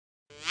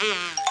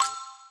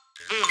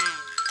All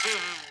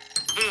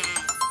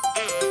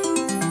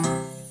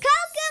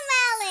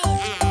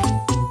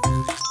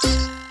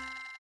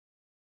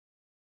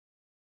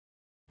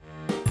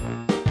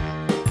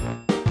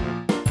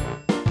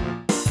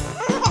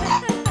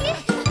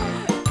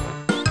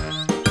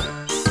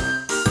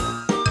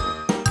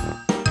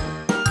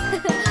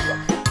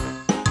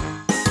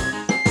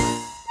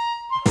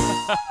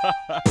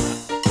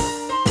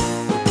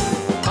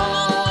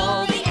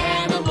the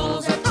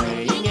animals are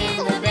playing in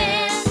the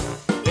band.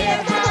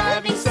 They're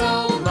having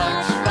so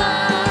much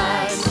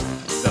fun.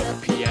 The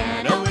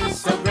piano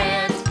is so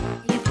grand.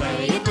 You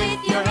play it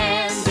with your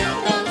hands.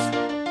 It goes.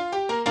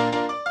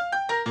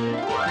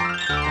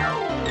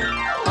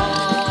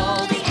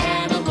 All the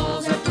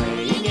animals are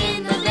playing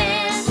in the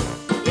band.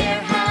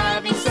 They're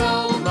having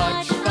so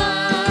much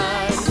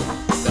fun.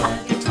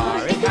 The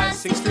guitar, it has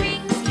 6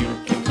 strings. You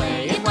can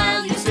play it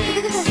while you sing.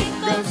 It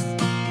goes.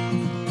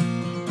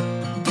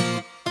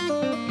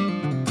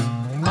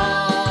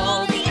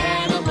 All the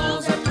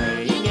animals are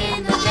playing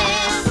in the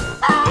band.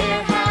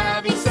 They're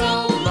having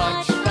so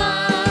much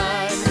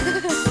fun.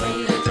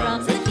 Play the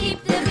drums and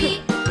keep the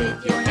beat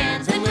with your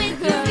hands and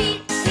with your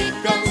feet. It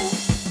goes.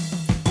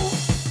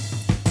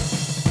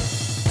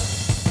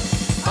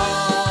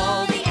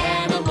 All the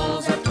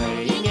animals are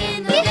playing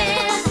in the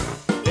band.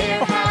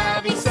 They're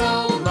having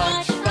so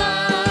much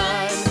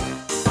fun.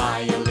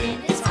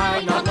 Violin is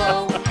high, not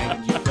low,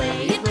 and you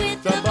play it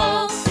with the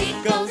bow.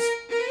 It goes.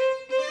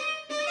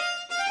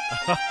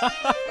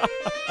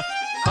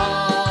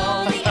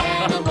 All the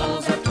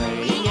animals are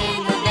playing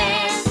in the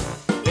band.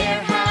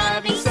 They're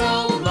having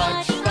so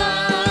much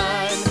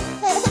fun.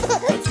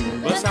 The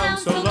tuba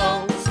sounds so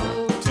low,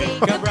 so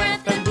take a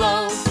breath and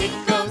blow. It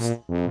goes.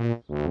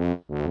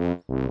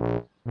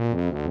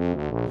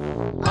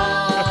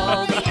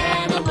 All the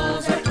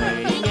animals are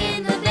playing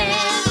in the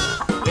band.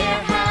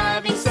 They're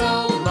having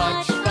so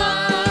much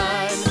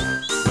fun.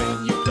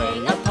 When you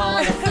play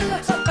upon a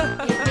flute,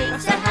 it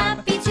makes a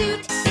happy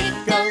toot.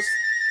 It goes.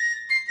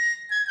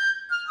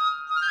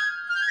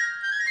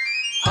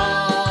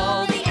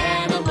 All the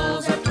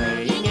animals are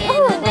playing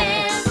in the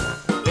band.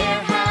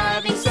 They're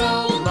having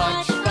so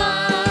much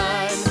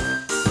fun.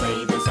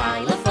 Play the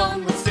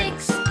xylophone with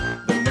 6.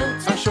 The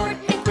notes are short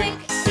and quick.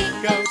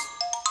 It goes.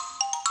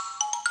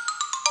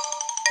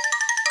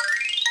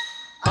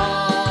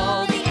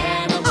 All the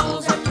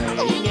animals are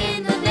playing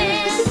in the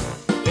band.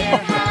 They're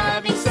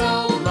having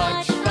so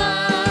much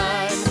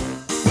fun.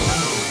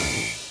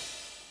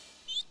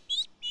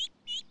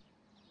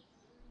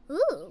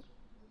 Ooh.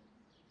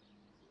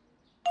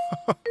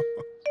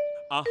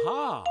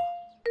 Aha!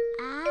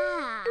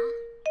 Ah.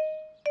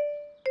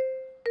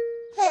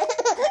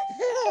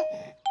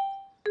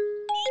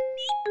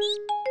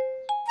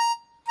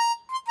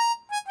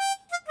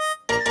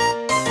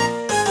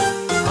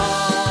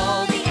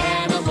 All the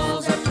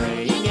animals are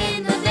playing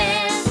in the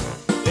band.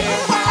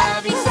 They're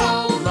having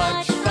so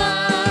much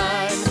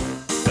fun.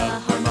 The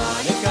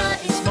harmonica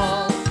is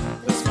small,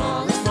 the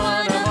smallest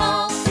one of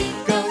all.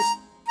 It goes.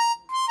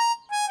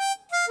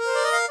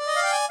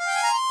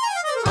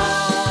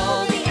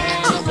 All the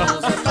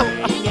animals are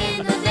playing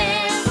in the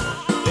band.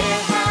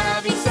 They're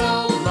having so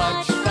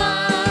much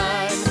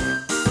fun.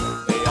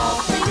 They all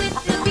play with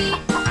the beat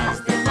as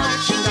they're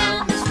marching down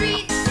the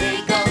street. They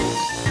go.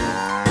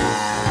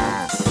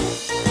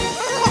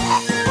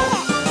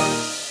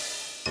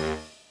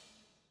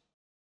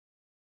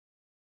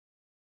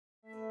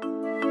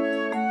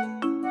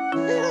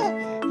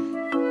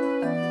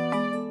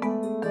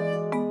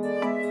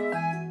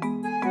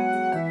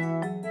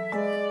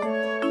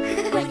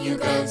 When you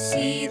go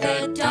see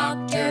the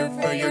doctor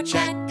for your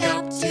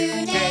checkup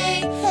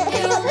today,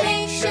 he'll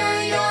make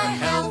sure you're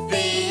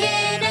healthy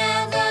in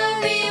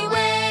every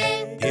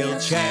way. He'll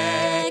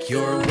check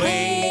your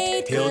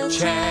weight, he'll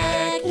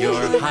check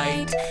your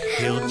height,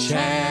 he'll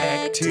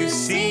check to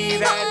see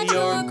that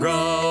you're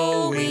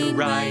growing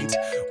right.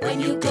 When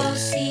you go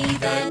see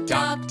the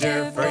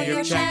doctor for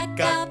your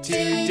checkup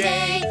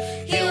today,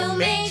 he'll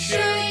make sure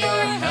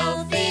you're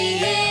healthy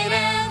in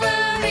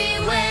every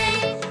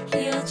way.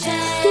 He'll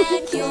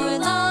check your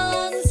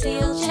lungs,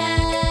 he'll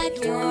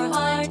check your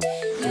heart,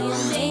 he'll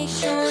make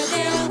sure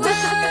they're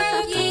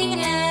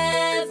working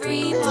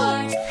every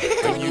part.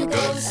 When you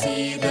go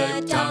see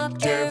the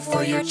doctor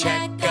for your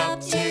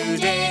checkup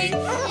today,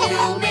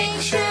 he'll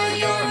make sure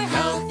you're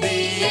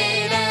healthy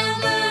in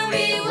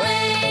every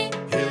way.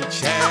 He'll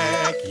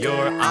check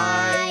your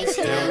eyes,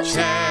 he'll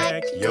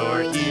check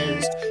your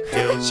ears,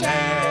 he'll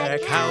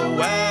check how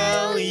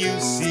well you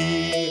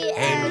see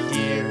and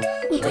hear.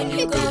 When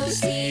you go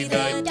see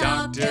the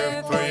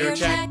doctor for your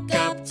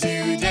checkup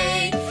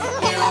today,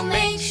 he'll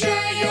make sure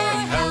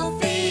you're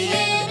healthy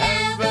in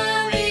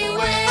every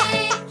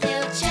way.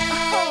 He'll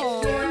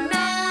check your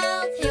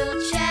mouth,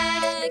 he'll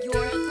check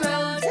your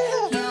throat,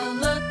 he'll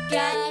look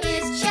at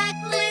his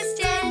checklist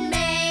and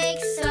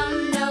make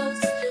some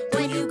notes.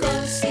 When you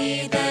go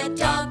see the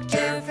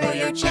doctor for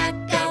your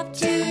checkup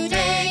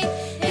today,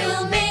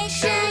 he'll make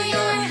sure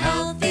you're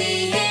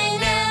healthy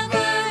in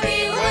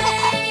every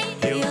way.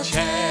 He'll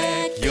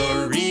check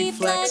your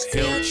reflexes.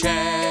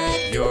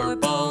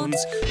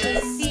 bones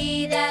to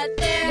see that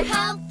they're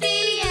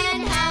healthy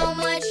and how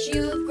much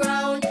you've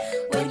grown.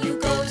 When you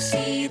go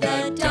see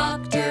the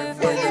doctor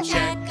for your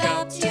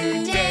checkup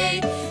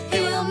today,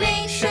 he will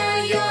make sure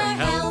you're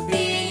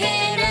healthy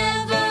in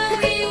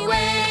every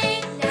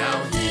way.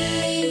 Now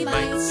he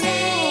might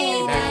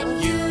say that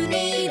you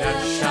need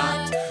a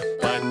shot,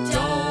 but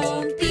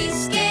don't be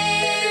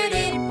scared,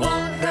 it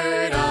won't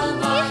hurt a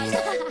lot.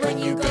 When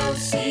you go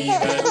see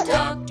the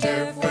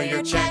doctor for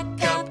your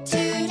checkup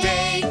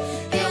today,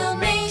 he'll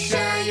make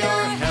sure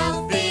you're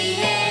healthy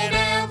in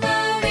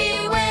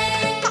every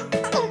way.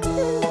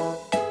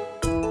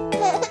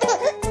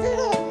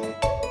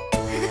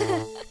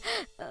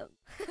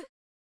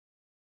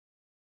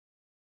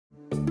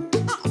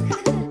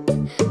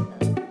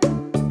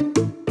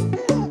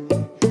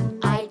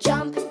 I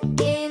jump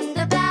in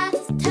the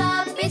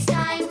bathtub, it's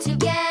time to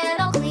get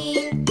all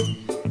clean.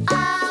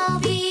 I'll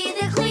be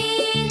the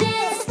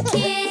cleanest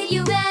kid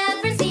you've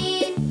ever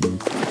seen.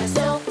 The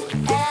soap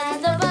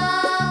and the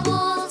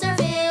bubbles are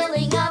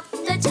filling up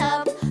the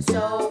tub,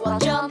 so I'll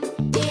jump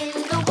in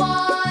the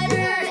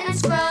water and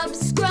scrub,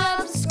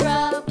 scrub,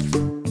 scrub.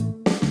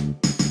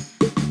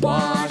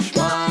 Wash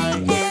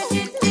my hair,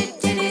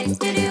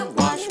 do-do-do-do-do-do.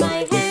 Wash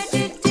my hair,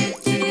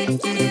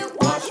 do-do-do-do-do-do.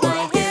 Wash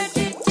my hair,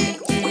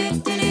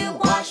 do-do-do-do-do-do.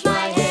 Wash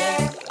my hair.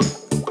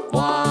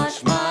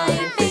 Wash my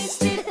face,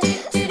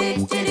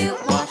 do-do-do-do-do-do.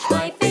 Wash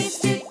my face,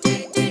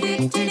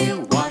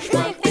 do-do-do-do-do-do. Wash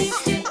my face,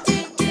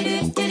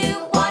 do-do-do-do-do-do.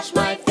 Wash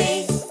my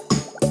face.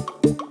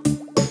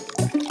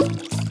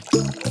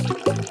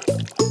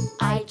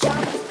 I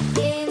jump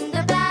in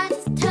the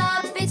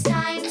bathtub, it's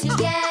time to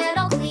get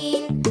all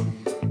clean.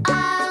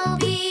 I'll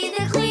be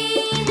the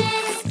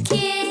cleanest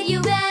kid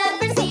you've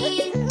ever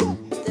seen.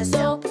 The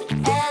soap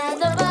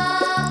and the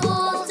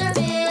bubbles are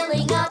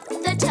filling up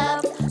the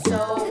tub, so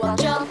I'll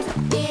jump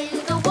in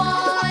the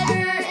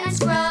water and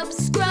scrub,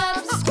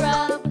 scrub,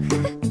 scrub.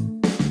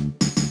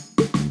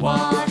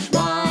 Wash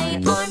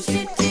my arms,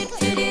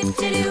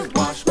 do-do-do-do-do-do.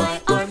 Wash my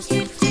arms,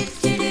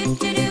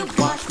 do-do-do-do-do-do.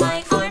 Wash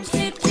my arms,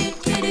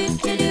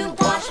 do-do-do-do-do-do.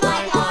 Wash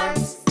my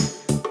arms.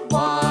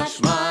 Wash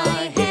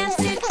my hands,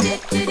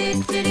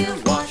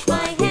 do-do-do-do-do-do. Wash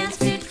my hands,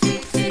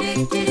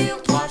 do-do-do-do-do-do.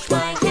 Wash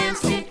my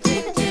hands,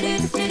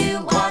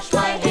 do-do-do-do-do-do. Wash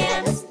my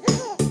hands.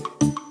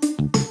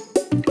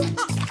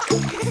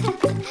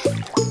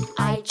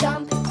 I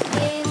jump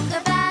in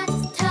the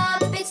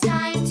bathtub, it's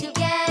time to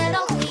get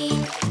all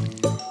clean.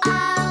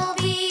 I'll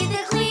be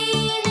the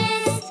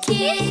cleanest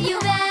kid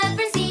you've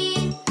ever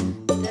seen.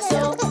 The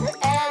soap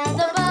and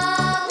the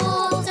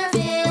bubbles are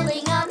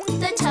filling up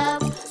the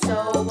tub, so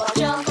I'll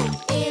jump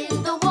in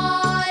the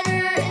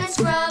water and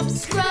scrub,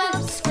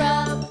 scrub,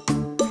 scrub.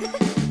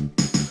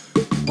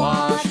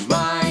 Wash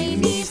my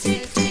knees,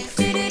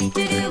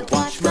 do-do-do-do-do-do.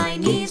 Wash my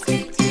knees,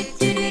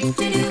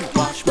 do-do-do-do-do-do.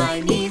 Wash my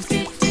knees,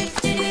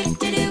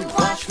 do-do-do-do-do-do.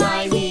 Wash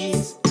my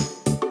knees.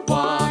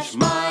 Wash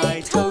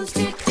my toes,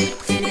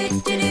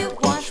 do-do-do-do-do-do.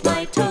 Wash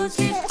my toes,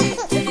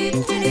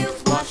 do-do-do-do-do-do.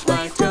 Wash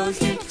my toes,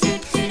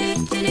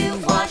 do-do-do-do-do-do.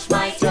 Wash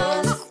my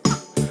toes.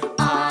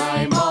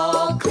 I'm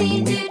all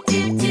clean,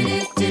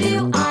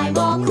 do-do-do-do-do-do. I'm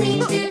all clean,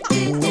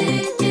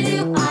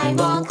 do-do-do-do-do-do. I'm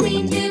all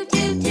clean,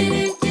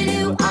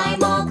 do-do-do-do-do-do.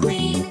 I'm all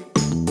clean.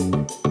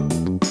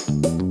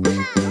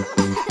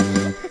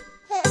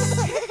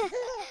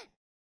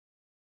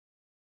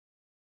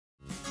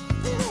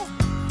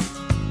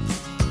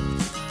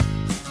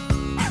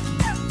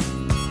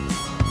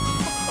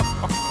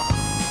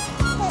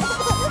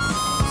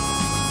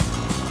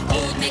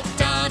 Old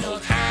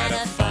MacDonald had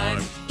a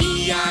farm,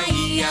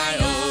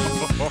 E-I-E-I-O.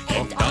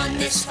 And on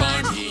this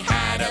farm he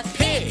had a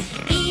pig,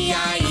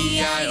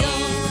 E-I-E-I-O.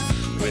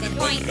 With an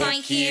oink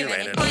oink here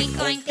and an oink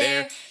oink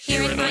there,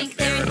 here an oink,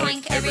 there an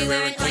oink,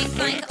 everywhere an oink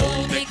oink.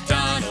 Old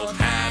MacDonald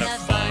had a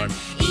farm,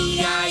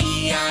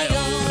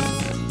 E-I-E-I-O.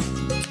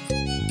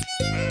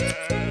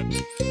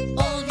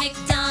 Old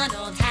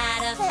MacDonald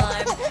had a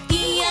farm,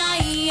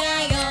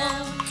 E-I-E-I-O.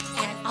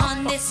 And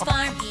on this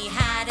farm he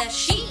had a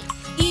sheep,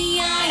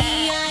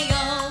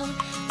 E-I-E-I-O.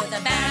 With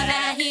a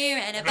ba-ba here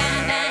and a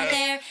ba-ba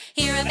there,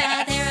 here a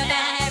ba, there a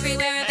ba,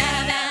 everywhere a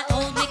ba-ba.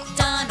 Old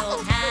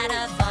MacDonald had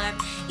a farm,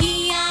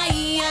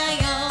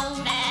 E-I-E-I-O.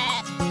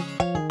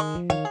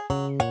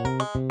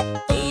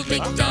 Old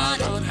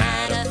MacDonald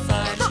had a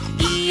farm,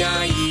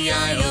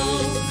 E-I-E-I-O.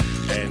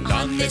 And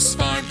on this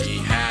farm he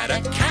had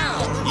a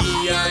cow,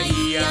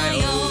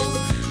 E-I-E-I-O.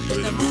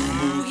 With a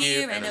moo-moo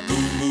here and a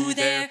moo-moo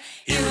there,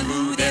 here a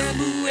moo, there a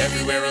moo,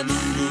 everywhere a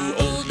moo-moo.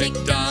 Old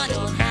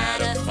MacDonald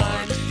had a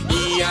farm,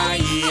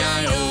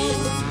 E-I-E-I-O.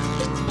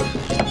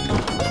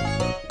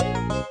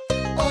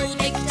 Old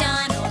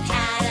MacDonald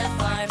had a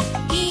farm,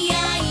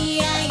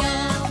 E-I-E-I-O.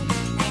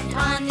 And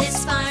on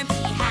this farm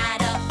he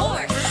had a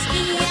horse,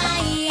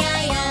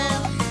 E-I-E-I-O.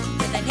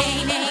 With a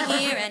neigh-neigh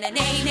here and a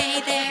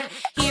neigh-neigh there,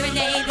 here a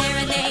neigh, there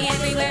a neigh,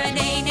 everywhere a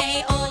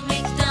neigh-neigh. Old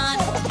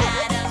MacDonald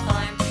had a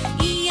farm,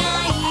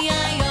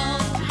 E-I-E-I-O.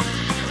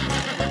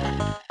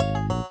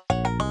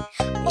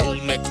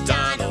 Old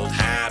MacDonald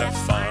had a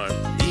farm,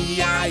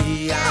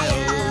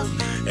 E-I-E-I-O.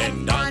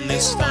 And on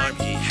this farm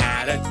he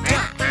had a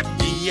duck,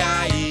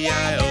 E-I-E-I-O.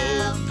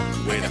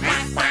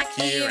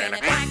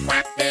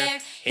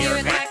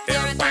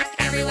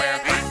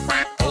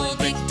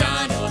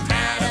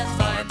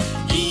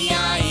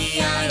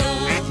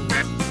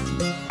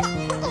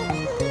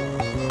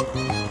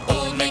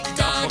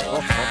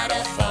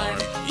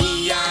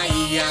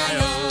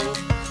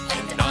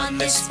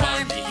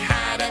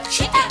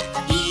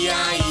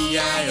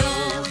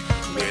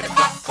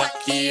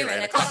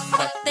 cluck,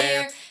 cluck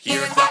there.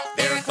 Here a cluck,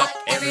 there a cluck,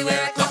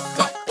 everywhere a cluck,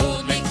 cluck.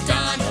 Old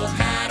MacDonald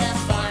had a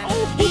farm.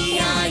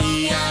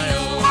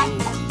 E-I-E-I-O.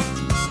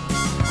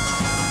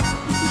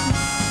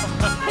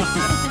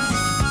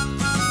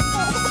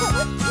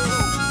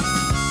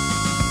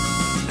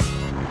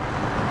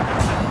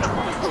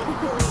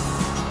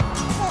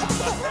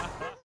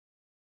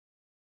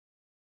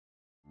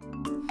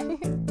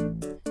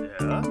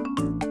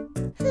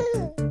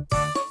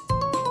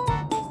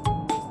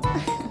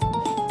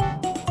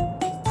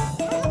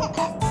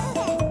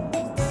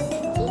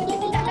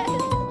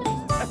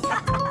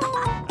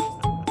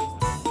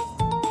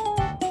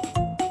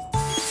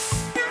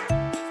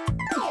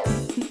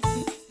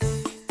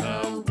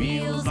 The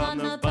wheels on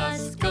the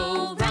bus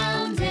go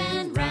round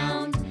and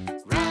round,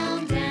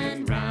 round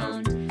and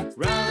round,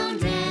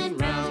 round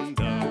and round.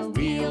 The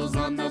wheels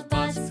on the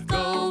bus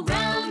go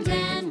round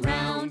and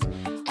round,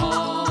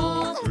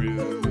 all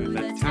through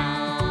the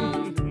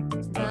town.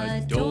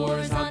 The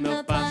doors on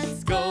the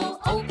bus go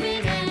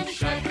open and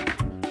shut,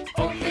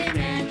 open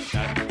and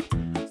shut,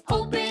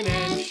 open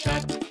and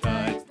shut.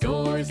 The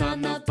doors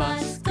on the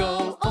bus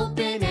go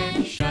open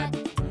and shut,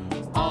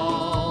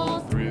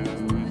 all through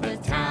the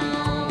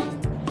town.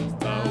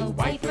 The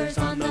wipers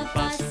on the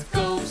bus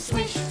go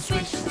swish,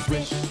 swish,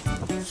 swish,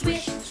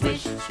 swish,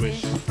 swish,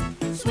 swish,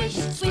 swish,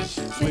 swish,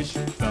 swish.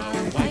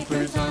 The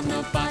wipers on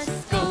the bus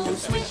go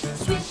swish,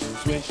 swish,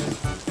 swish,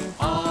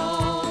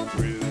 all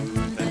through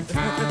the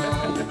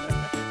town.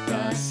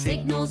 The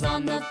signals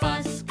on the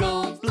bus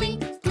go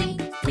blink,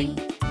 blink,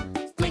 blink,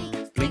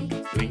 blink,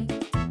 blink, blink,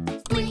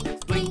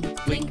 blink,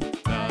 blink,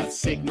 blink. The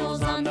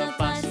signals on the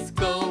bus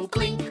go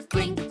blink,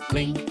 blink,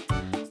 blink,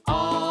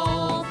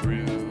 all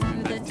through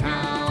the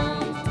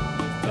town.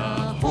 The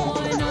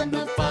horn on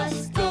the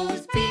bus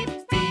goes beep,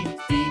 beep,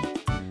 beep,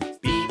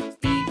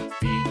 beep, beep,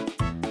 beep,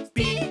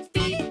 beep,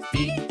 beep,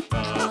 beep.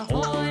 The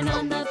horn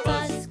on the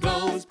bus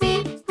goes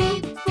beep,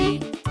 beep,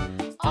 beep,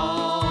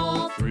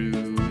 all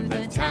through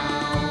the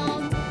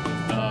town.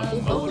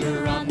 The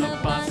motor on the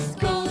bus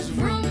goes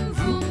vroom,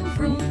 vroom,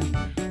 vroom,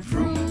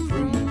 vroom,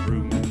 vroom,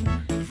 vroom,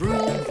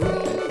 vroom,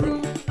 vroom,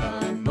 vroom.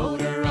 The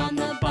motor on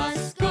the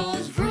bus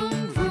goes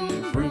vroom,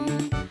 vroom,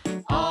 vroom,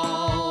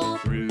 all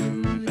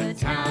through the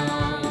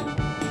town.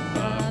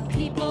 The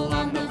people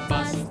on the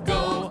bus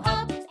go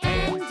up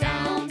and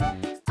down,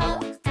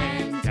 up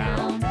and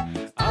down,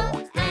 up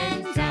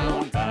and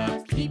down.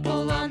 The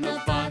people on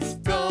the bus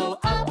go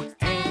up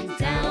and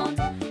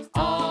down,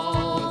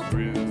 all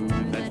through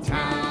the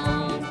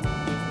town.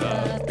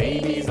 The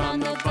babies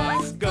on the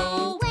bus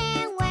go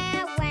Wah,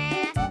 wah,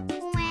 wah.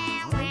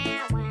 Wah,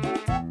 wah,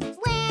 wah.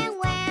 Wah,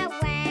 wah,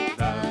 wah.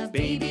 The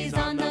babies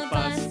on the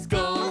bus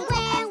go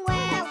Wah,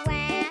 wah,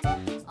 wah.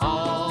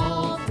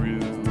 all through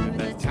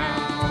the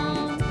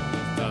town.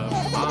 The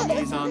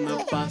mommies on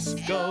the bus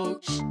go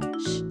shh,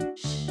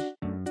 shh,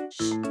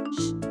 shh,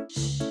 shh, shh,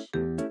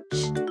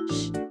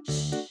 shh.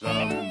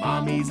 The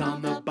mommies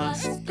on the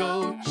bus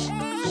go shh,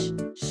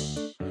 shh, shh,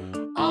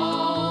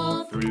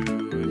 all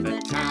through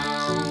the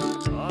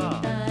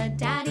town. The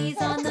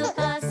daddies on the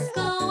bus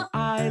go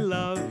I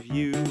love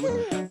you.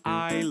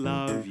 I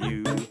love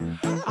you.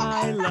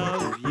 I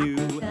love you.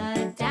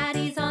 The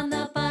daddies on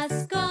the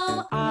bus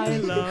go I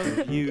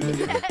love you.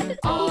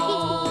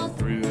 All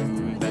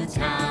through the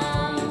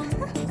town.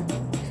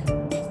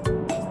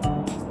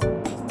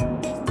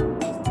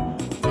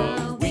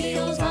 The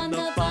wheels on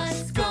the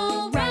bus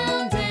go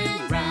round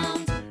and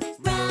round,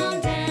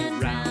 round and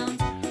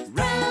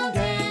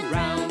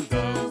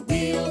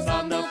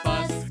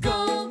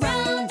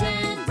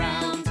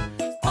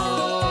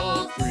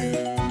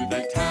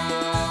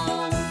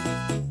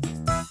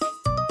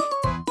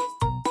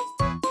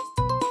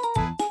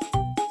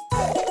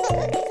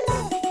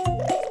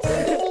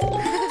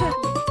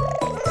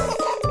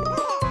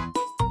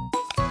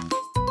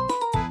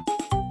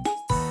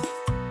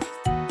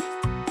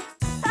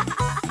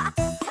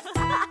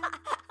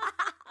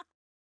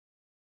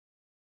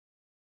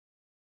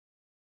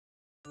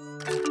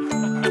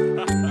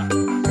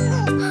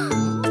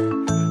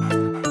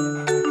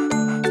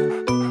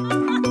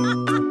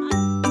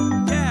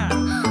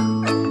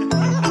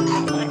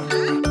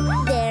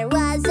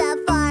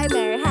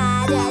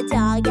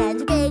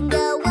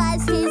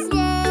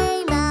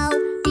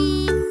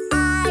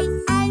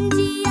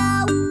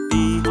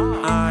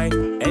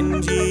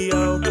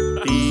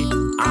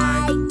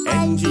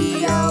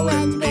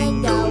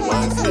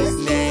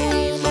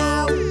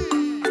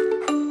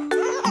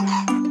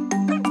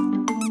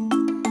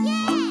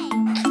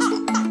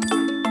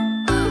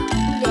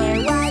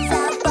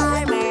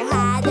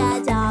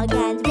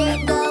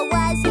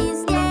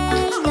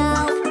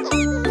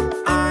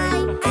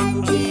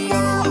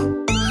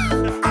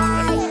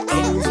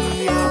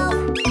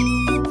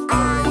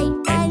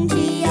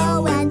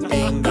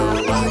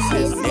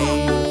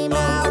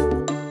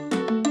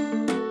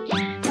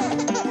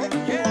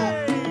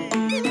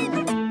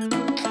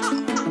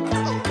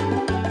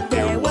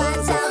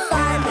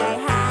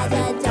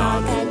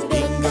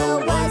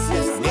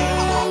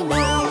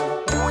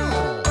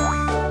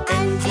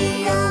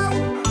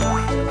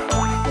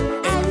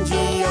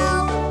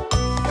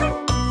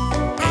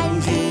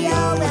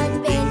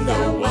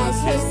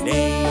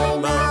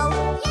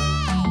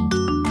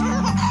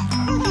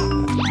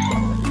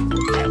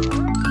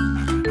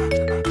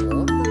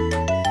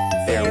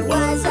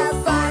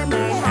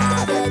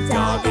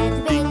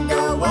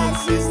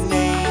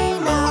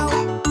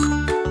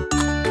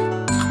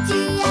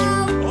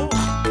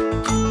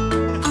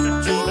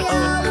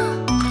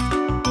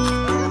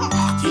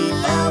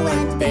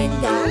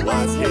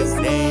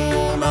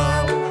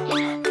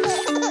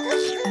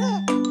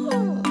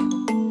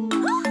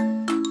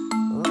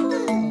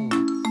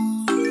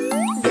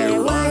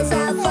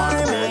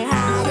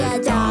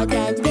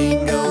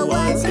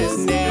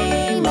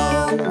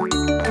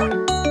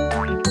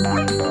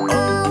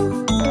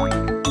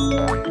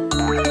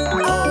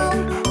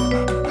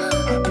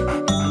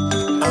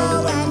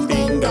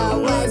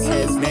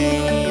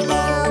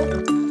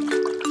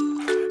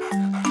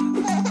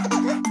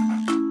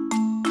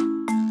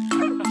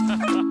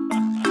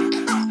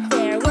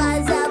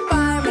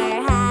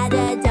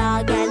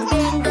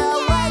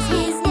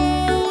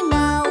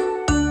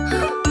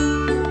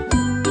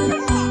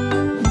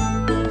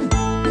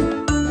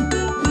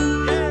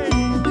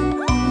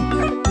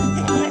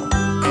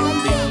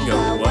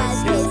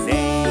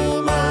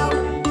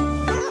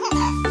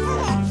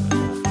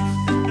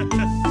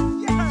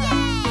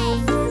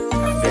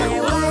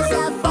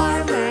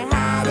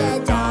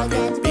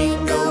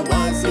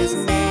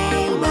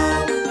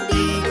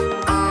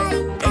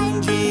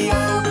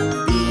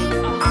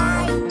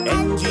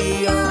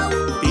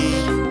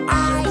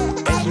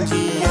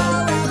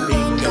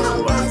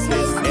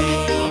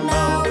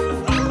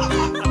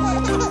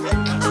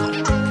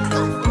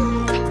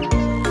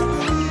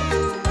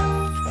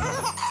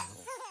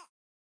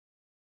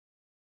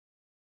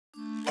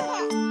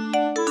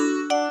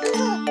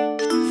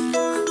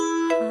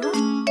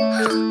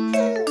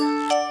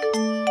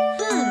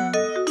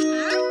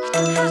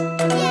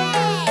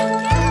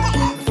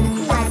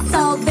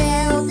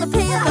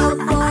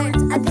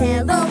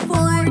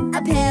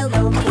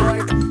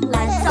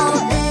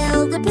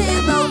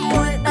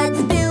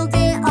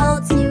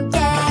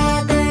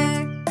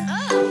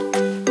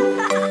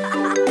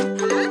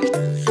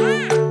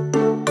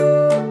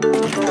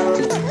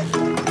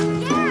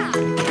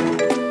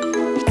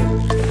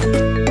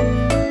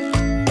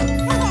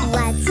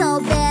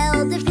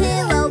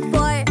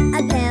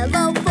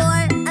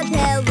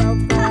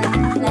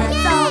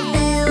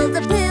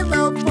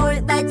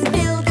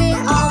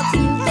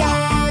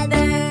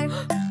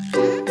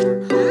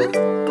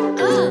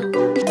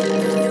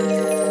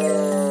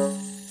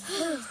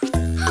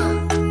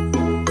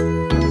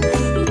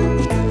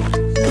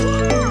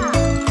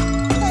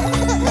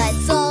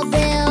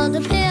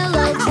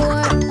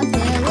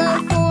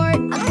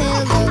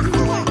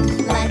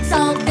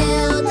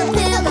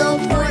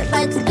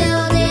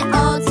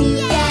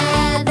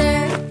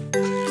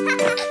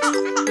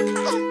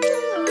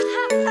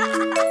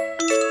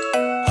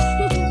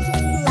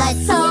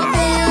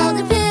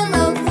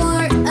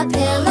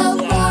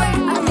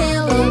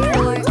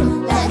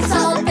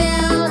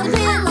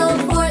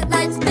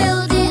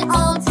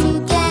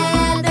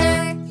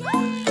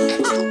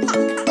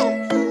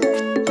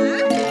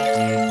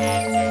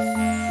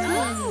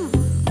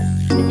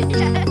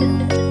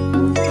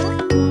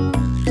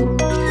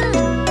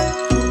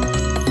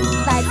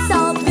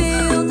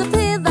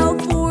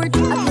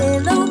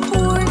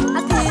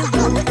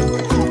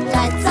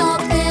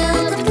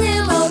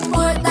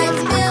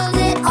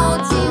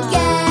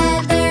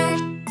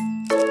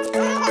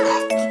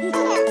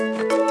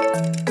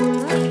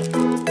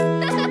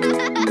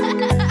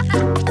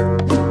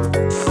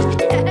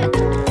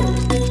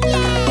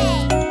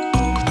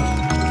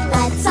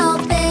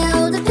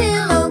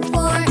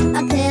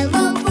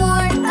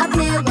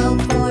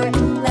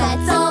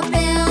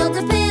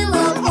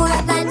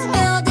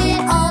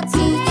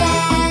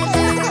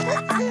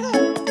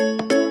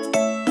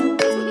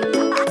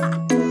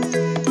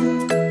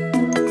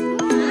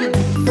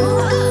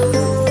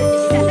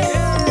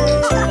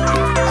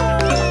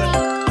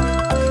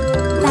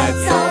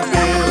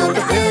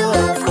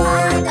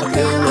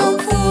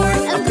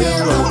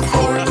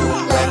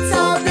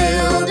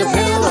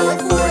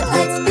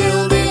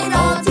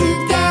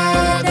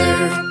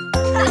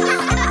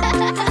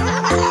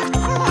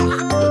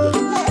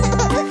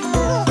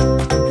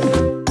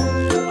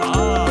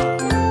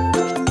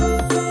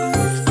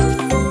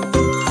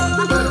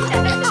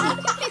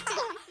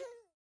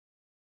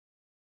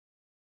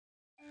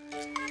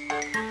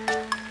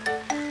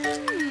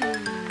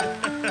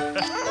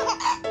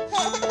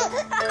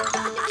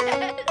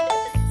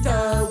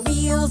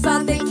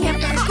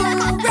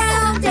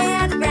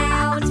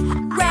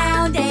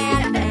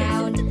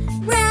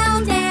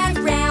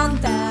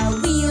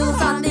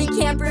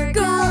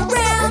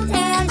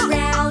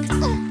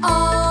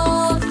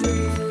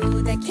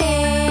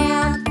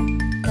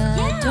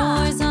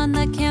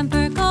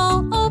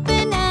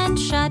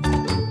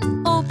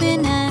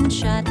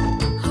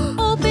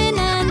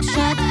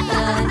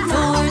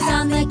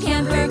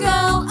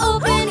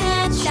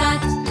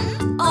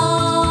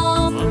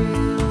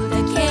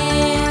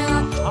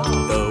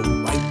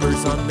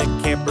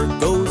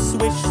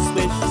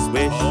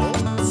swish,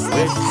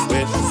 swish,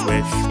 swish,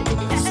 swish.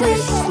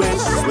 Swish,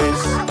 swish,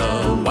 swish. The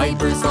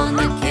wipers on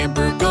the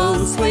camper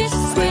go swish,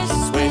 swish,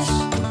 swish.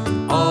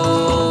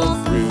 All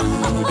through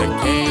the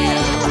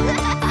can.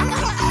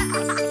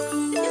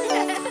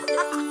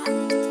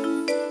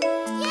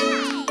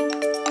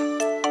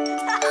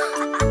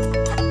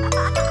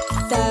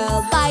 The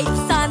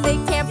lights on the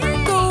camper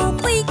go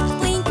blink,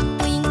 blink,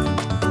 blink.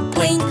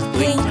 Blink,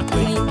 blink,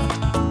 blink.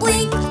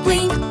 Blink,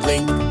 blink,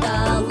 blink.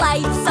 The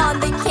lights on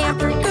the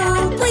camper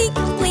go blink,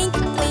 blink,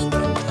 blink.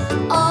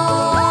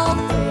 All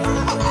through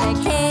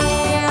the can.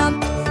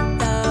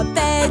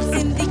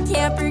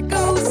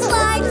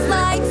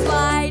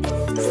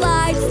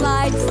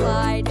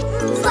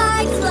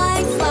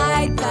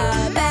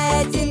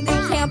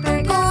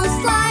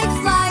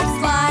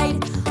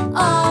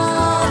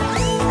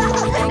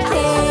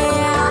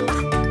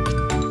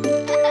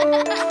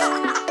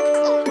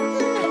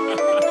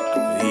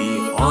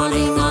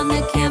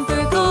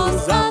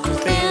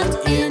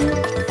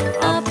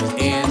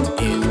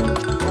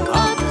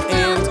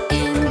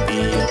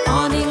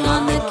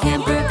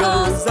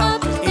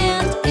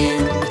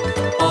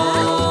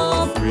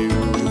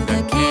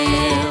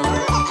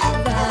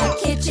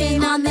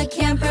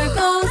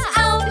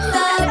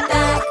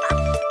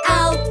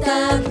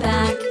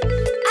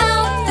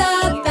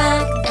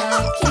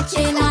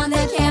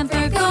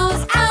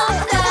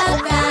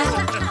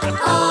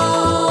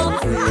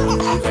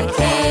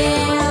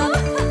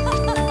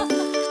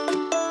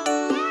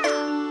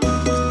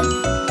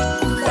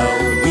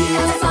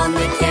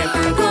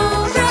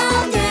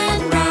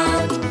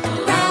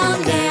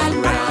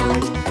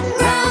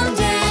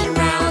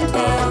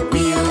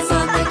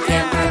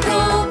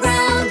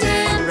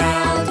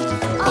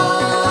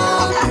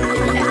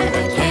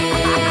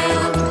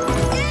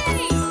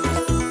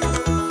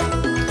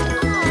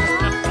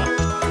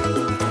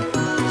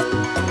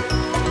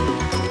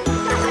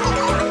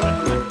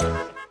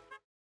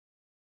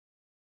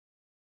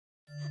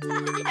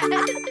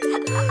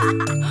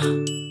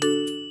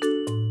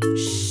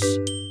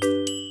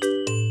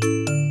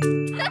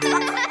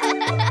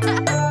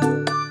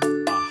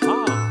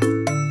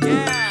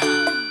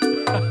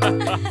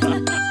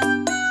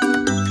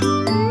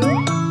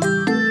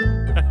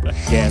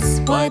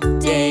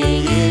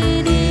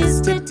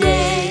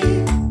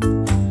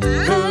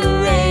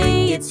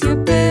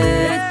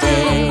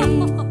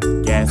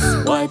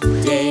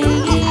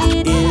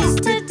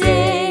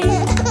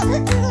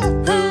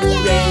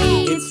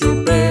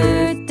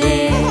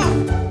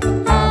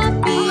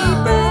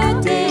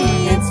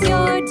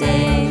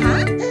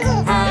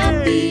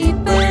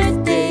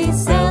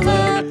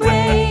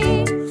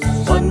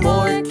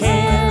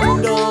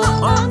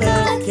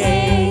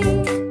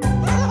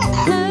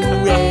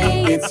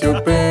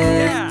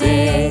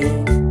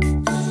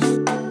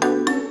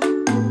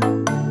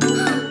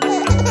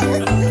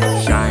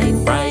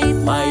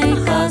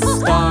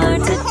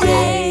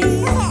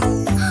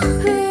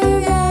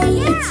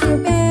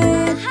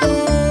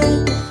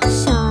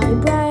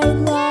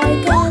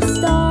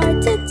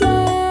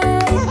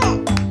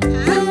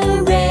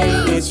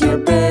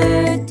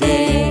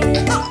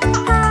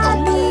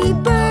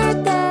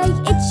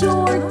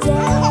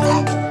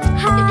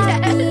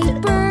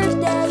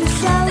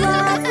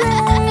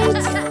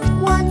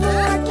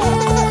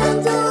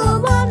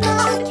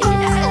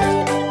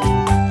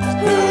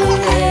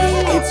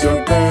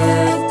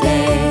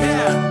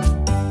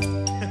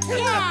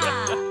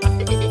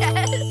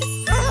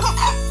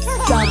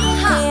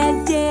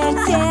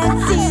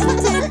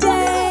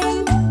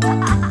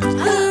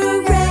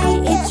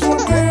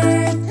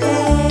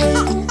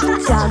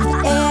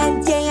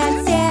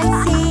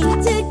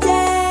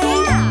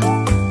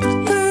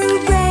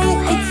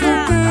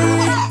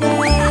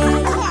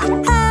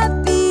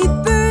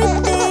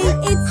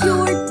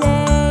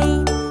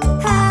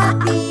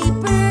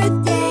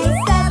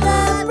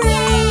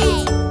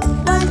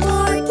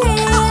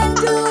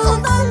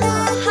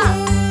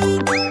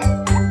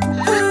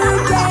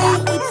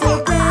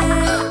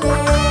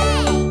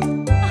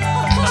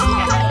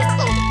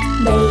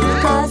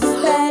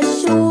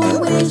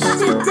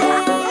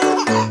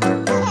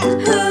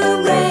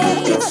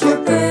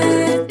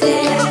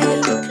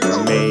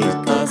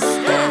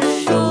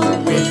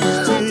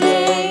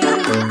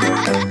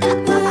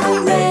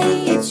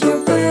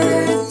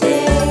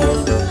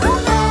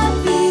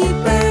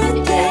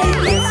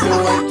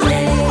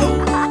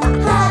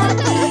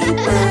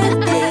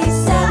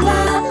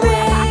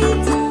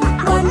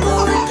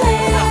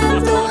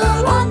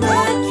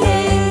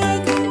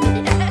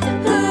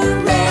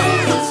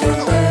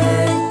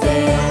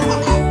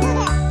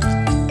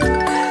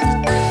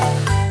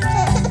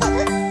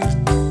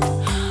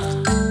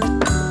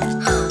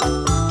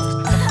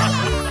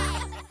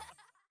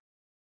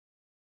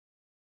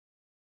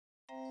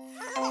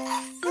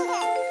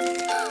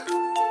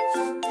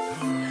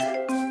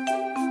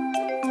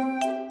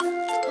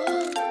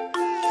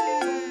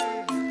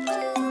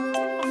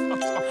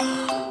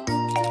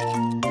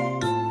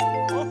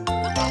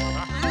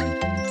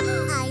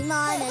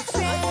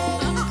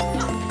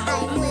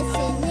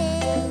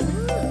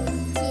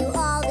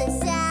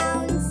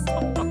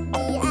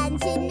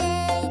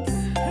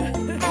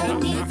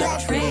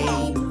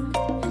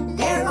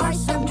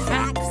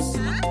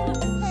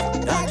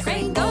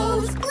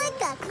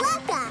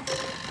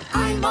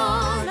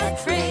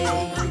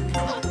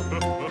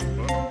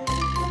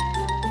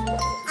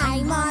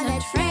 on a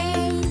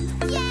train.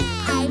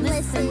 I'm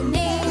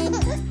listening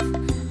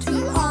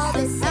to all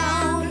the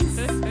sounds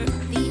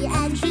the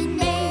engine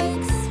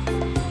makes.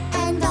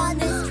 And on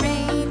this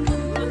train,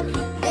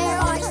 there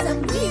are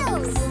some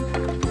wheels.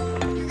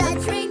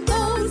 The train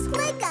goes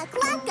clicka,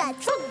 clacka,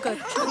 chugga,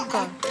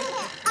 chugga.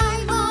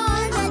 I'm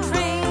on a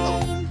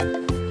train.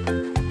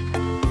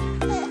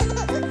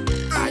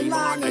 I'm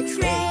on a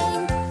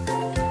train.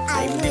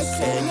 I'm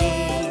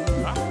listening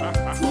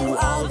to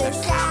all the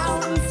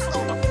sounds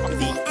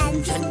the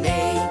engine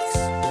makes.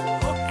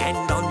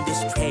 And on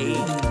this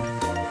train,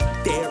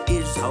 there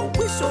is a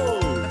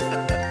whistle.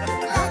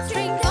 The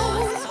train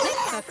goes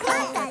clicka,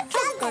 clacka,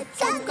 chugga,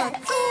 chugga,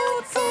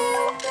 choo,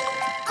 choo.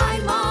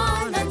 I'm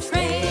on a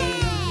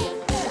train.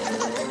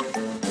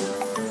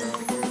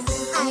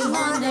 I'm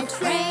on a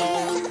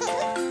train.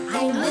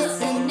 I'm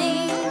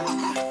listening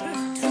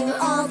to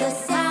all the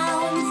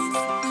sounds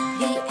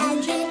the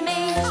engine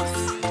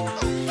makes.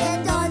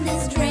 And on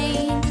this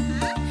train,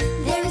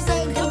 there's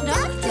a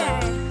conductor.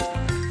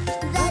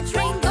 The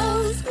train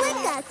goes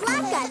clicka,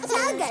 clacka,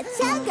 chugga,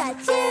 chugga,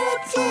 choo,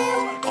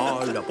 choo.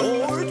 All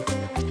aboard.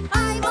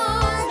 I'm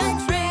on a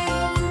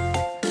train.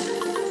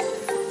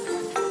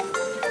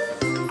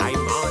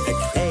 I'm on a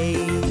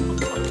train.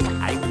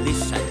 I'm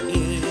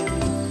listening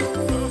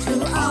To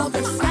all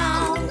the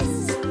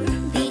sounds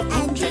the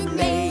engine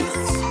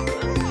makes.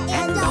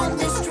 And on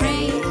this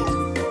train,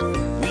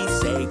 we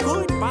say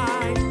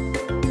goodbye.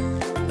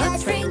 the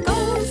train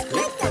goes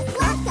clicka,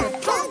 clacka,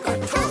 chugga,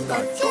 chugga,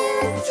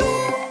 choo,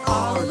 choo.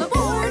 All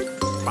aboard.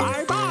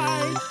 Bye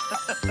bye.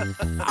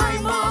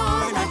 I'm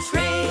on a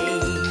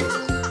train.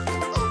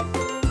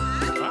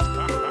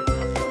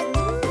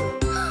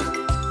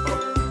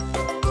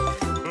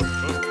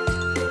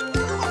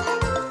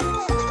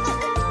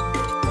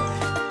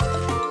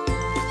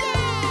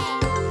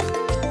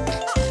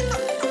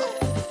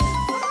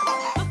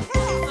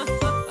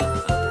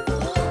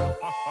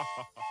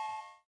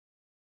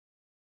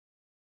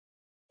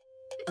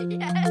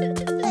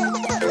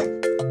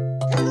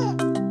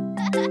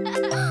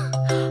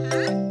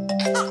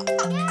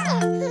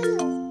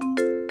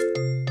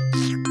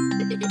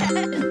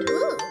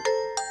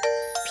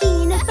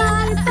 Peanut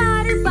butter,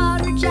 butter,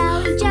 butter,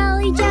 jelly,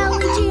 jelly,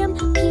 jelly,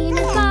 jam.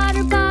 Peanut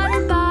butter,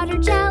 butter, butter,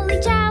 jelly,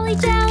 jelly,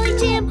 jelly,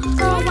 jam.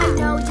 Oh, I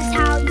know just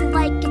how you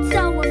like it,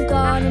 so I'm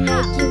gonna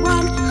make you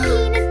one.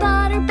 Peanut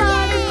butter,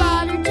 butter,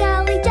 butter,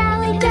 jelly,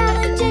 jelly,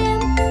 jelly, jam.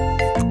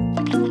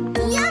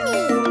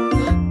 Yummy!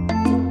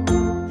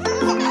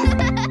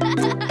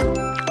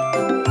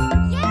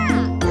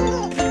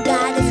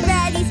 God is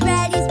ready,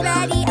 ready,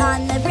 ready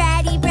on the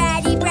ready,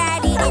 ready,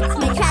 ready. It's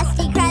my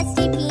trusty,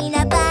 crusty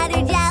peanut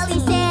butter jelly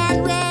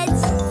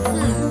sandwich.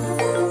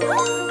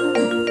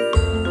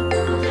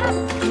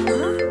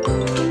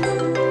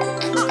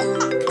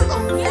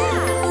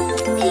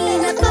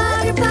 Peanut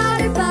butter,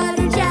 butter,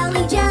 butter,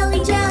 jelly, jelly,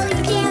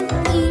 jelly jam.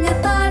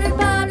 Peanut butter,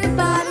 butter,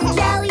 butter,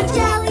 jelly,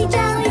 jelly,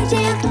 jelly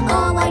jam.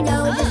 Oh, I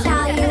know just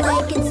how you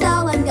like it, so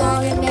I'm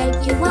gonna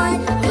make you one.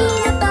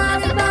 Peanut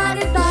butter,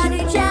 butter,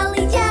 butter,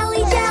 jelly,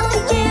 jelly,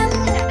 jelly jam.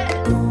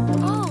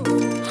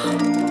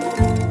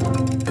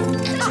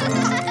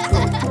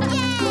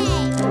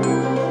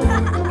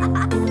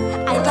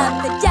 I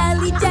love the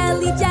jelly,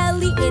 jelly,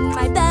 jelly in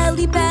my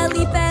belly,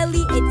 belly,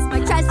 belly. It's my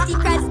trusty,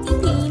 crusty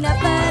peanut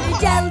butter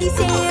jelly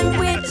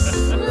sandwich.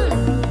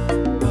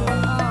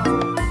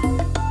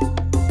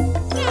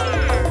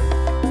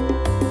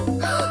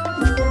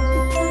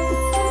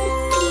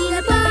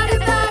 Peanut butter,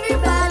 butter,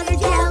 butter,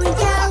 jelly,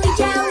 jelly,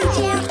 jelly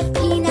jam.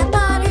 Peanut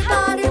butter,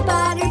 butter,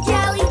 butter,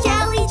 jelly,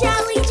 jelly,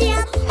 jelly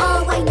jam.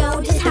 Oh, I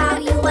know just how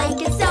you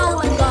like it, so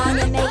I'm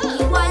gonna make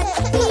you one.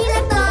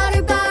 Peanut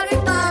butter,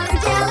 butter, butter,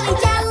 jelly,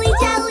 jelly,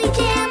 jelly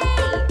jam.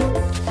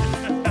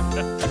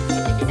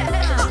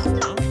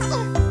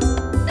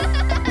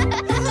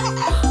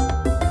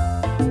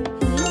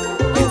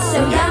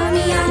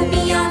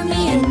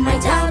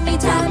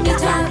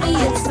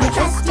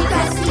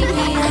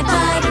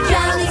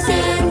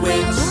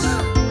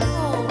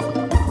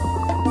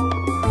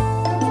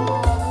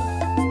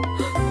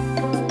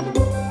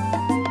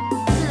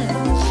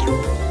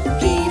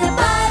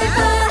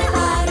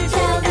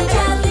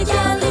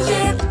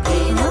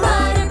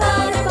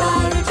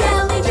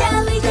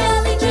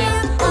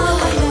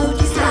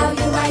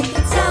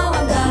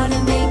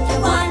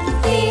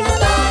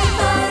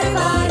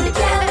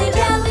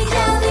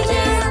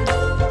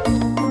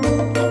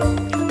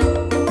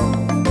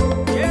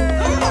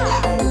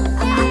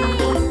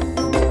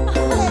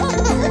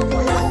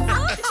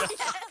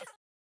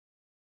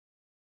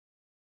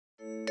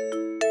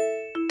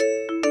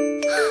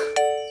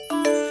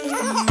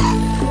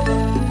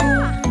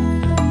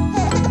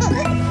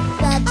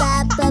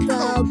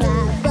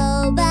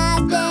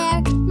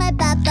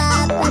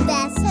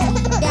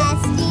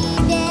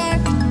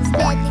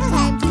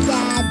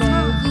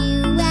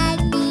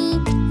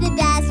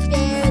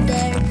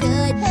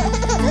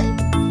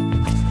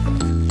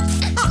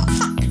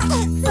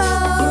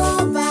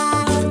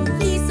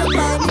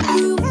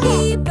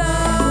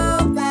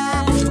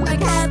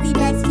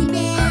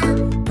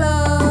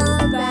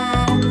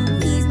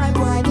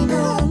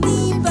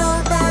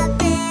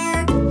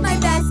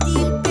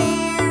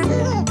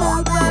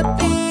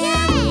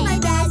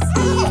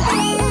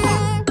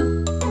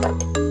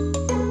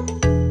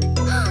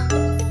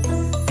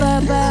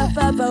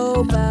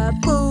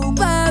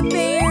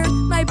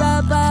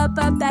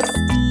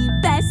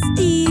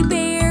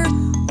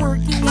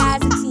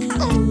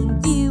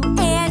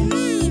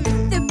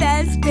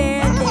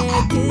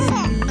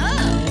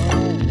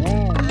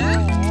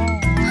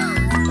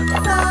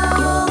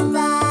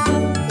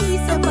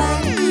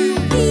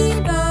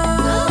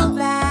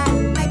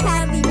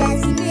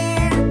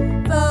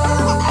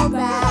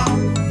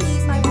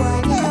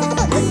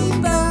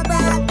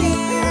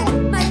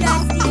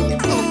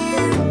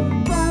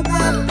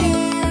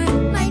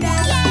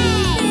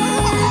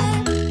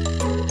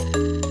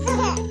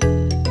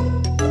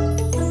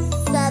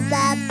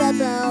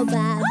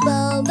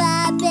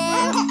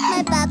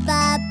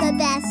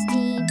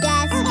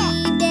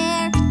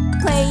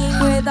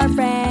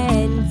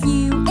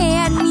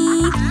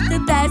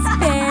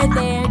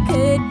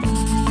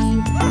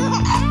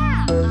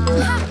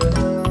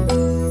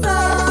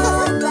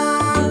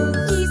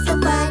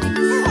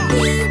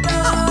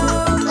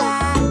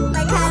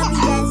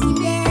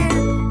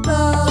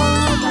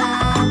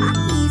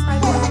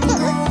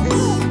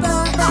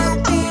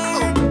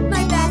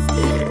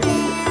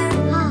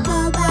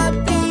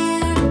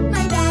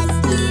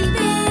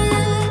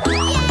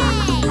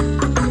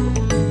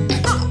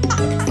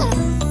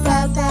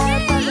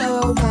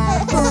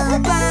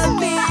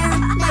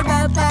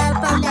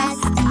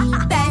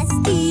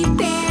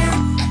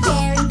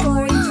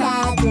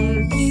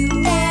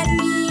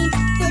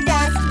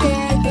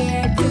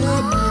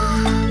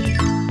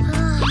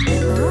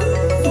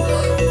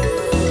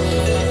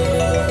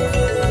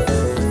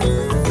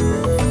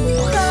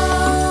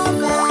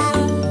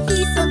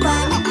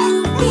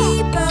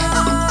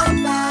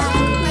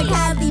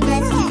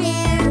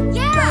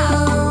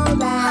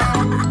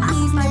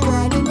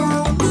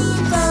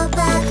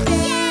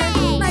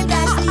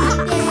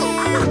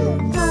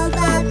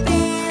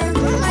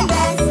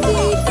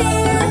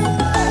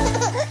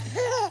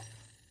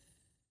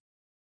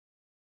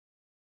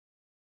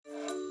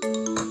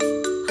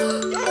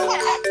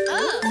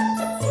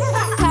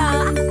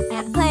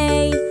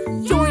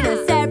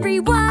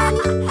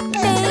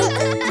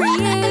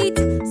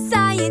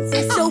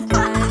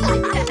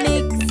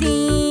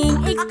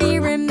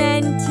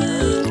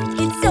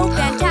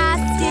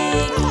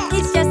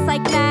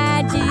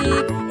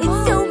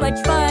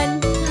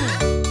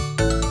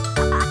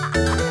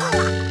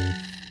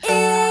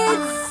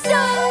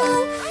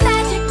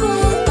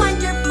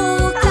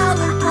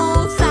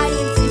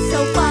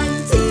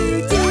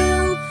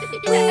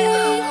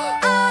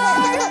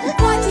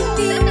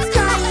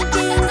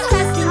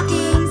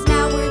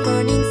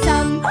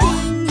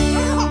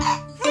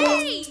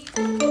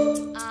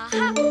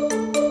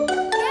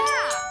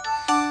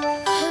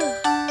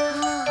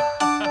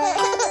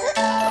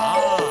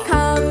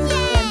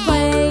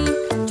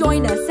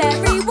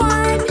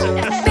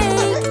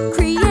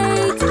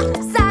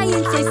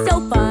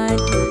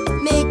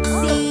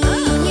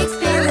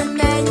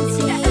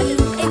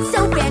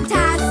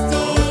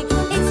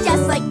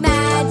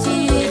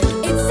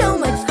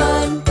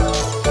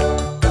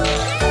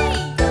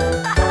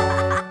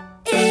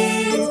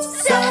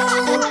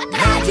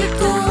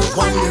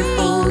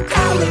 Wonderful,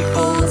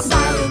 colorful,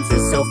 science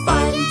is so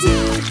fun to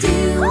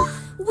do.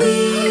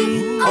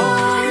 We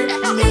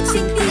are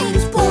mixing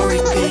things,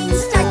 pouring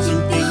things,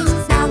 touching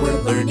things. Now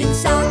we're learning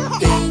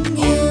something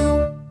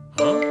new.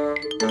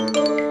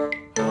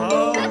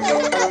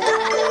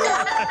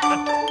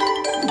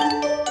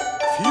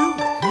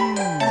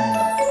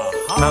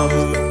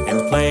 Come and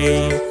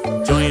play,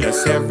 join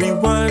us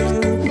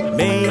everyone.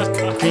 Make,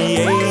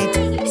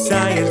 create,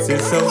 science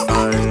is so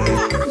fun.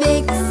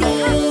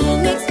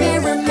 Mixing,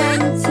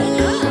 experimenting,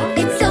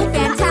 it's so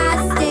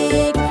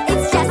fantastic.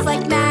 It's just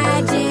like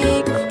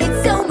magic,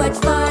 it's so much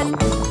fun.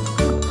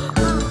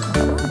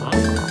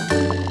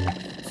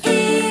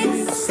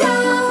 It's so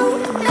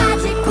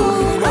magical,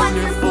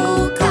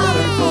 wonderful,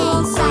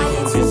 colorful.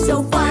 Science is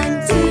so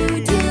fun to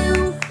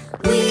do.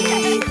 We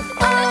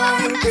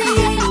are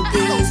creating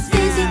things,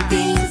 fizzing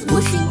things,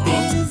 whooshing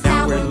things.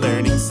 Now we're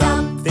learning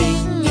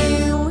something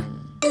new.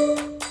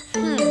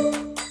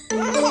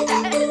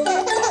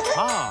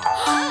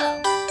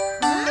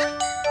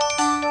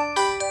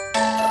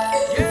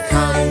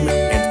 Come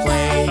and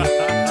play,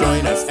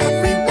 join us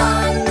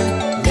everyone.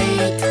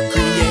 Make,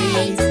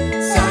 create,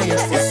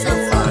 science is so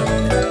fun.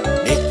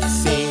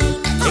 Mixing,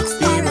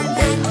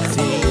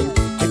 experimenting,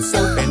 it's so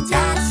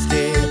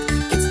fantastic.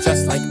 It's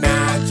just like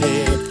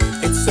magic,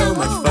 it's so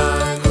much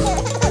fun.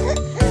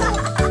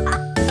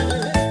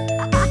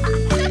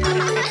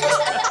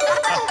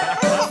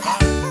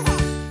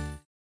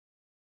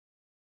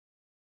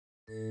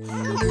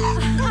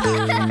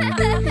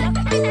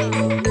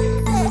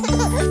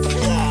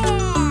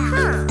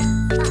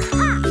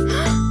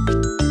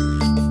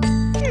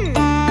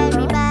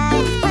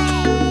 Everybody's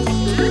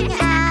playing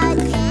out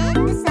in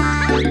the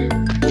sun.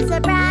 It's a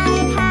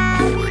bright,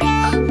 happy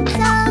day,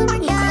 so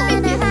we're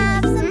gonna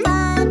have some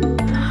fun.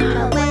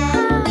 But when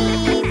we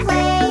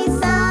play,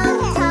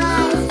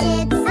 sometimes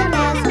it's a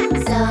mess.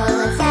 So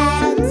let's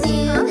head to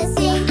the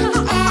sink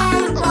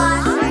and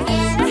wash our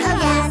hands. Oh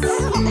yes.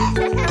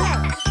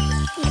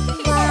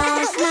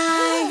 Wash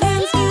my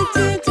hands, do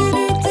do do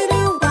do do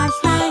do. Wash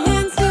my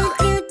hands, do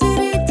do do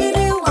do do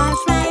do.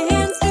 Wash my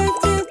hands, do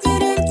do do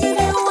do do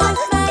do.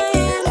 Wash my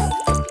hands.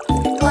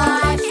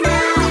 Wash my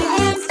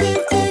hands, do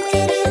do do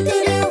do do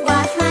do.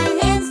 Wash my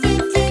hands, do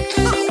do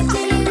do do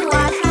do do.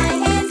 Wash my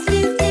hands, do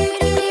do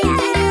do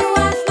do do.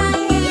 Wash my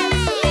hands.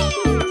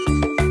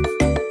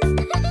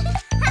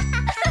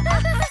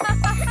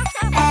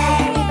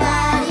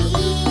 Everybody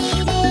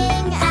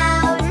eating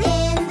out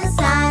in the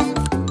sun.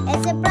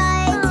 It's a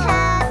bright,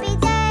 happy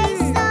day,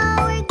 so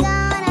we're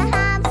gonna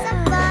have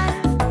some fun.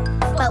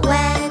 But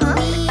when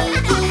we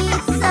eat,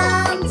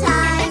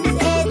 sometimes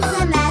it's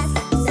a mess.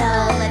 So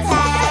let's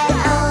head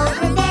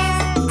over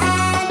there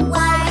and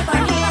wipe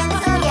our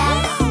hands. Oh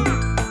yes.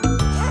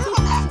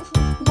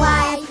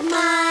 Wipe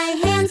my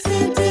hands, do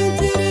do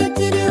do do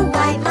do do.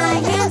 Wipe my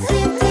hands, do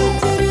do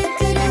do do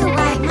do do.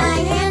 Wipe my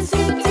hands, do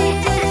do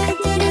do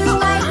do do do.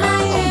 Wipe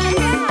my hands.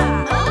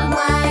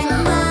 Wipe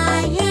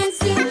my hands,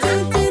 do do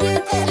do do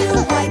do do.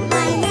 Wipe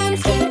my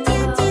hands, do do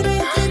do do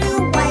do do.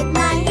 Wipe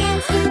my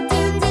hands, do do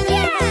do do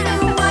do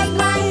do. Wipe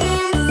my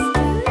hands.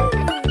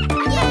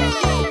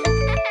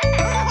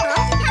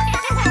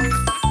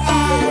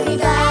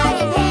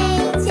 Everybody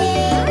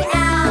painting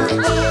out in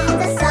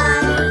the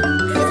sun.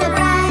 It's a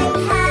bright,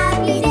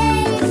 happy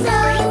day, so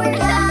we're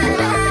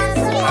gonna have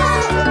some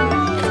fun.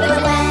 But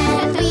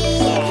when we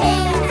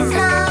paint,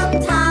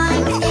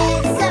 sometimes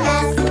it's a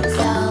mess.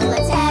 So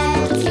let's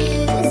head to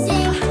the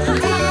sink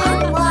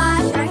and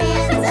wash our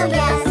hands. Oh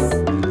yes.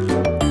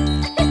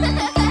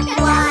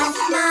 Wash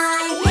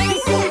my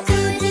hands, do do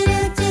do do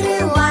do do.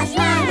 Wash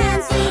my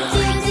hands, do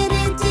do do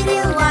do do do.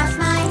 Wash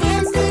my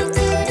hands, do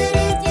do do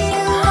do do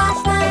do.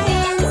 Wash my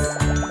hands.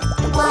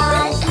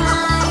 Wash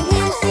my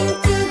hands, do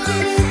do do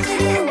do do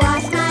do.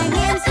 Wash my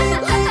hands, do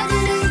do do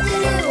do do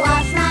do.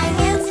 Wash my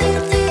hands, do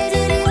do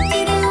do do do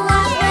do.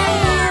 Wash my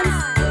hands.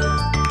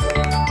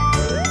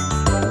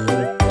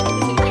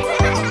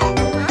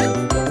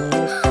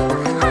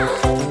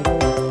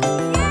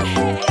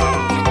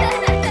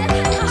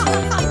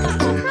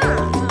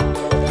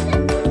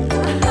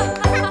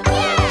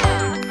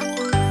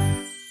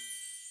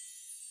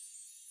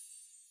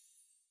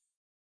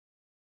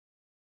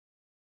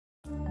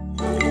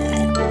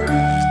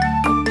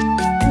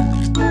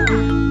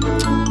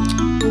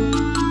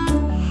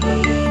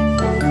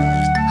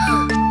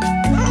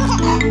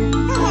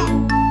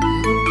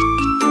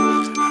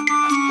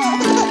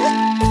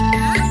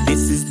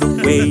 This is the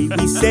way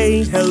we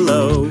say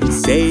hello,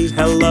 say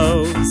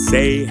hello,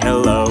 say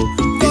hello.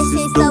 This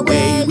is the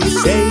way we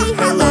say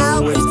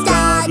hello. It's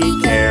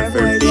Daddy Care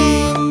for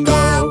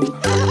Bingo.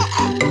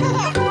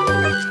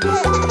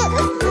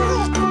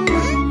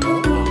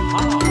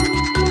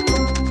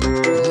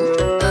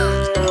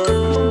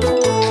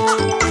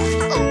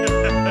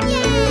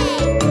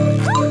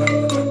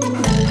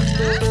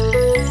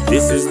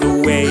 This is the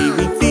way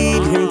we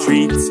feed him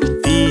treats,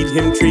 feed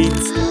him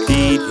treats,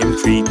 feed him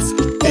treats.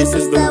 This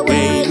is the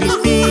way we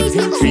feed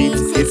him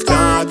treats. It's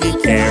Doggy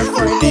Care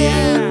for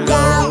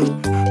Bingo.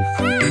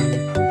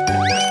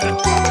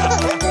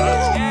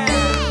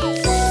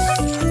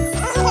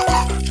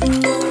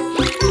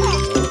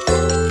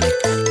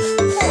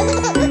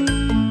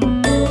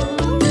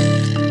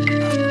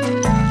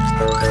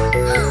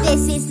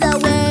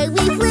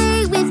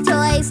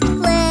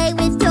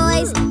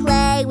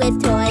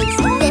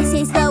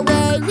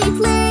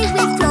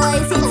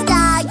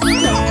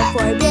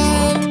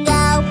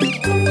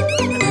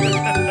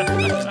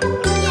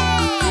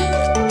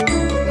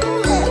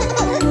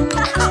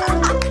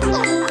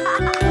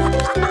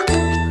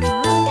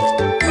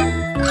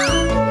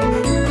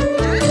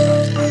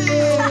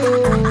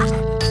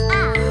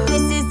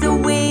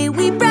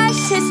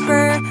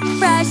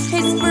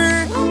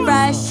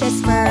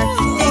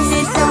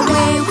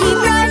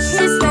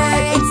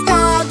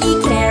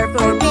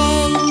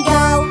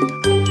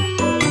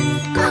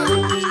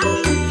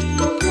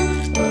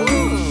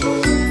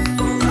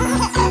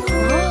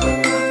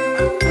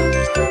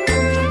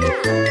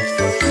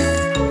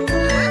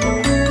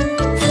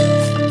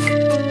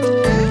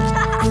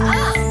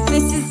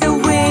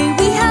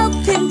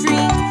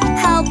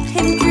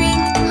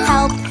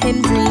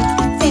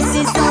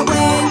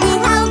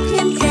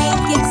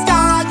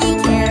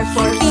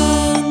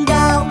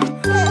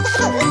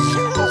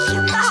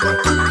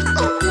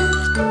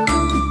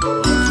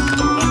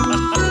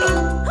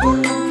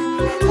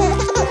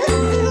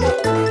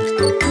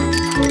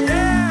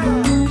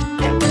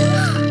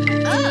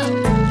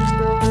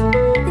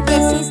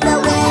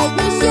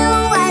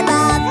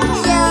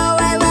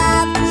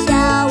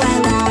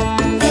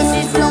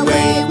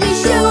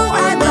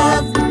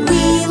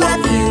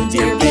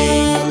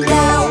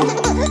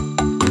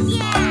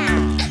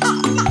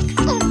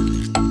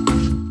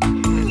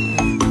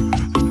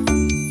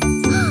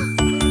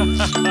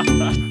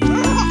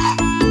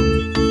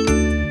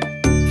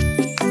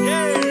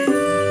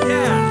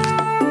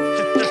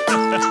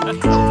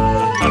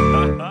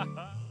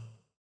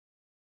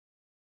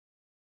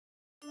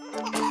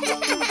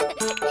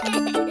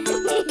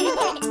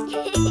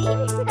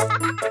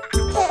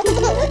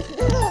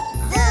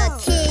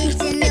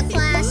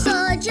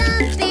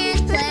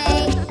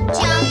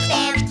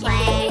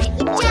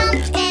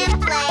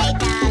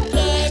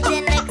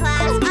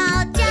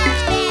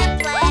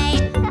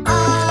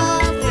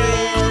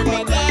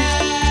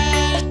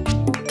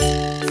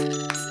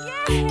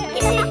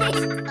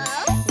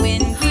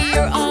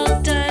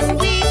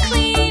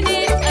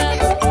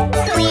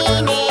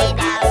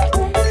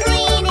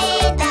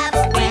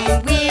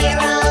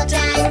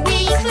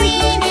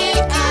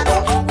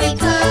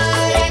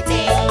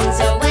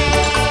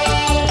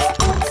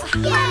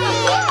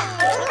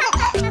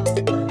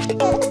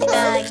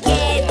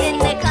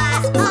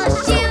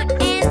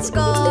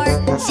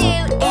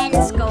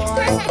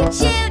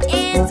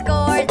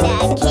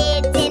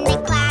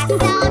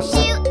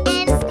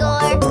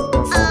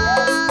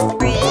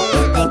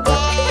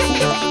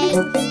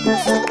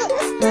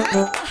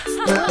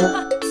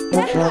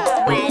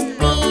 When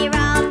we're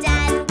all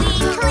done, we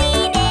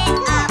clean it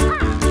up,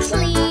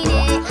 clean it up, clean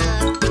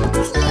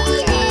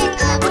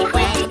it up.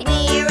 When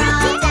we're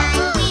all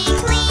done, we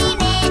clean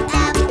it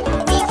up,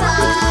 we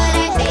put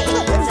our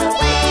things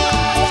away.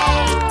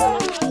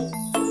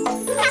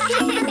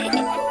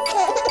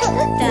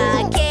 The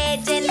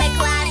kids in the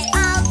class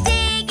all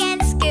dig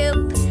and scoop,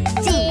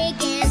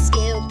 dig and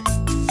scoop,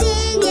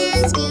 dig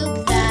and scoop.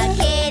 The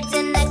kids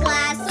in the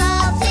class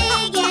all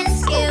dig and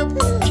scoop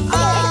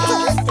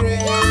all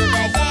through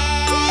the day.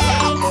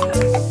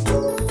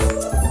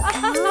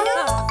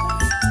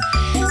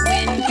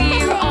 When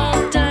we're all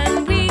done,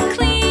 we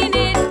clean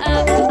it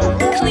up,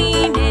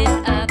 clean it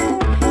up,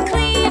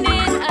 clean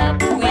it up.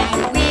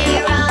 When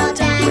We're all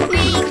done,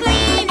 we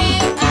clean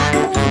it up,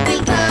 we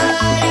put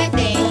our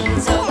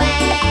things away.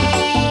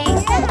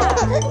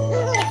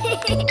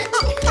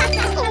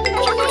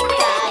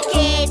 The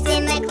kids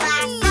in the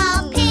class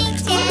all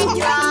paint and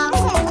draw,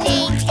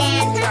 paint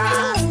and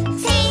draw,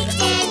 paint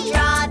and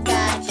draw.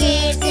 The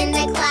kids in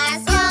the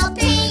class all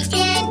paint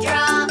and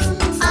draw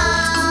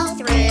all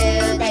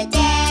through the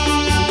day.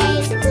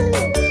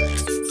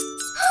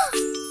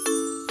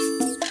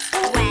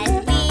 When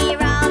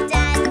we're all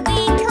done, we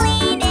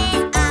clean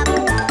it up,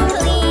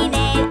 clean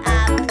it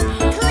up,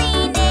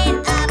 clean it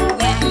up.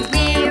 When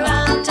we're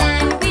all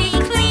done, we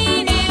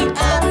clean it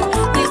up,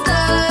 we put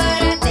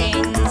our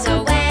things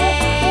away.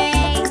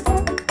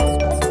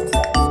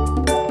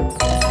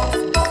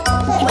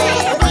 When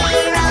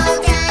we're all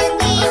done,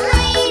 we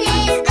clean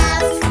it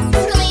up,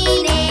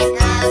 clean it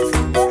up,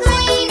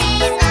 clean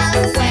it up.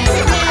 When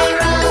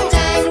we're all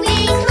done, we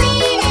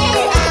clean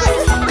it up,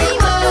 we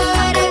put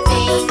our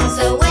things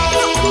away.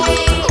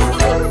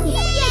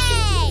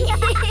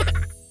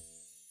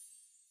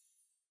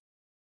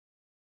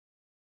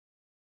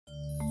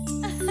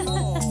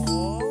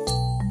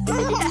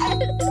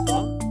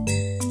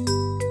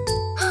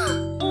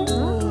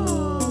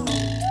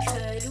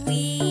 Could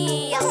we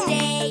all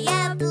stay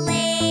up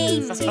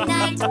late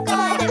tonight?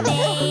 Gonna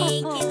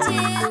make it to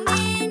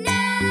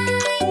midnight.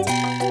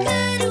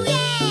 Could we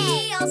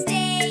all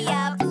stay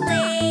up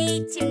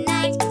late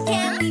tonight?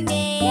 Can we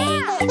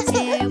make it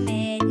to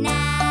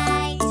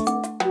midnight?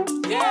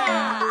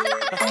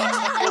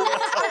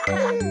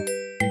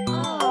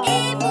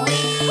 If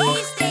we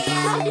stay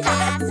up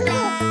past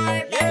our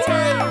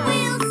bedtime,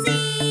 we'll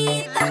see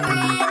the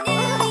brand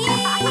new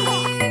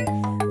year.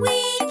 We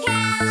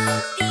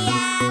count the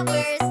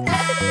hours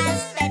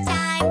past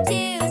bedtime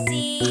to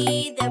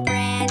see the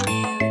brand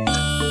new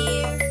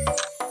year.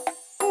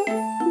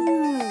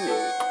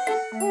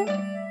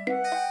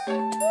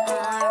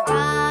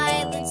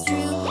 Alright, let's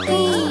troop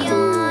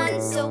beyond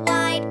so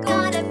wide,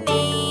 gotta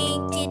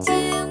make it to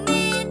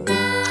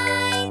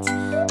midnight.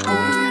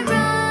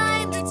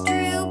 Alright, let's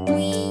troop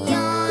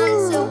beyond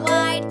so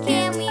wide,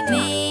 can we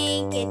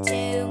make it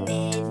to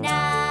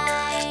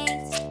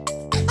midnight?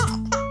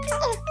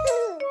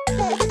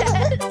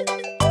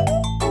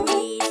 We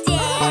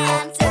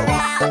dance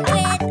around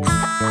with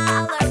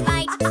all our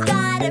might,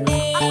 gotta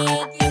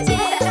make it to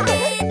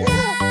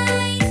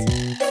midnight.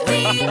 We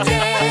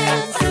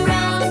dance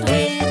around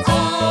with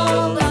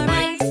all our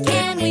might,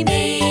 can we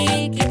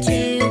make it to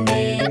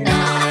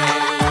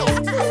midnight?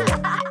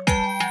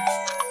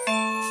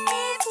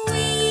 If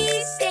we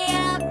stay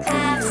up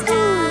past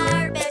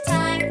our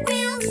bedtime,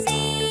 we'll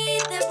see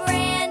the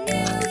brand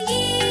new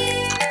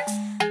year.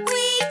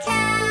 We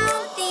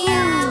count the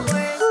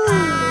hours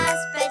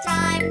past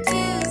bedtime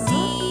to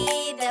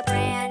see the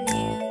brand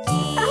new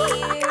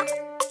year.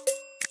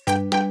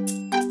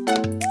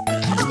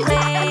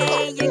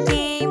 Play a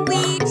game,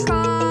 we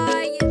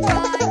try and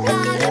try,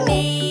 gotta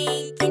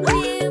make it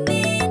to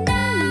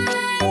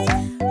midnight.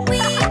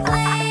 We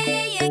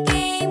play a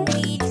game,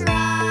 we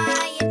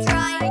try and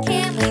try,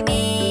 can we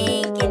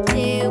make it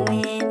to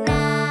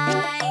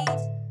midnight?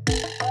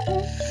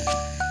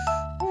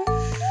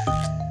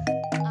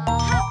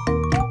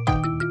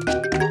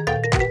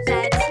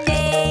 Let's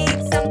make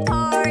some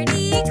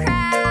party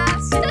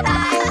crafts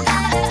tonight.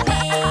 Let's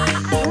make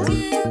it to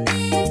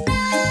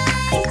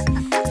midnight.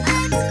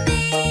 Let's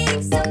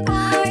make some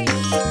party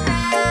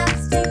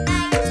crafts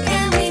tonight.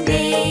 Can we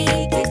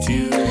make it to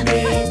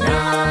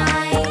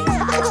midnight?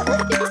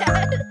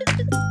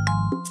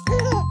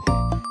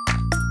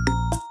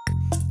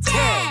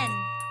 10,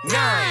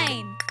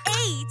 9,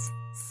 8,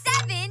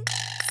 7,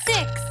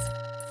 6,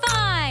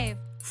 5,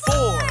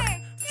 4,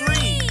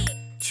 3,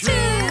 2,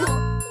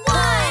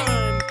 1.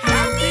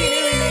 Happy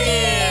New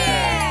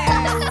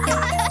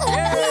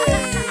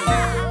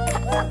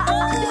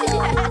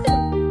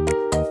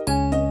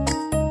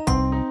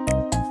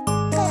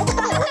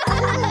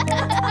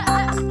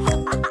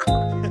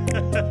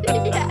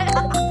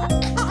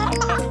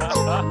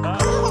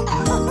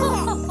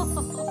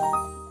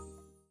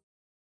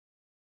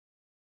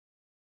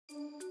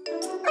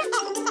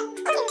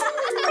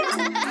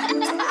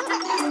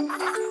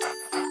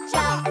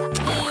Jump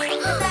in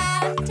the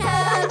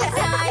bathtub, it's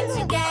time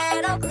to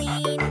get all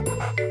clean.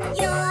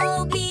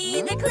 You'll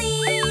be the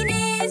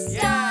cleanest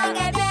dog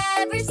I've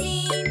ever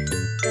seen.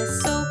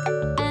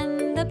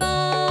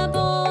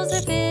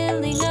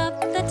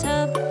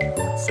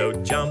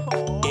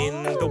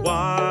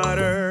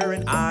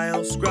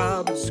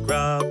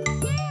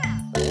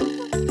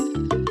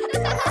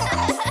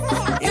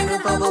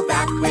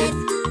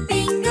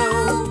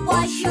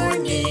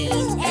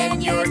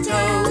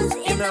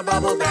 the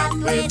bubble bath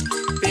with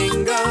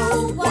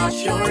Bingo.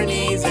 Wash your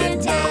knees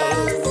and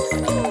toes.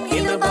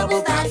 In the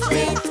bubble bath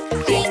with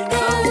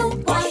Bingo.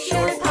 Wash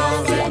your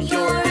paws and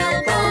your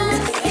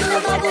elbows. In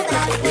the bubble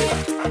bath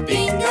with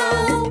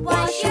Bingo.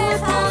 Wash your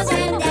paws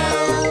and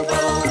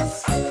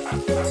elbows.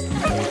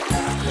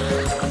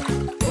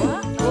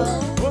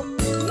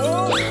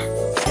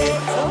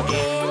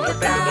 In the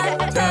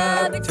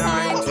bathtub, it's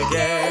time to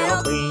get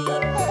all clean.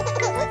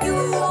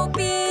 You'll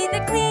be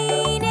the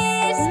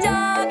cleanest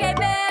dog I've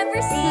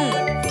ever seen.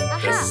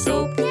 The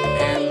soap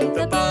and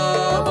the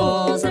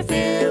bubbles are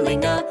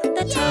filling up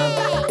the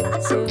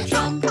tub. So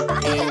jump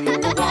in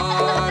the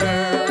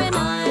water and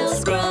I'll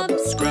scrub,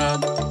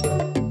 scrub.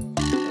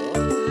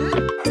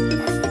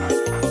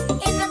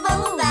 In the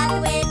bubble bath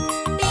with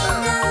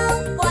Bingo,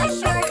 wash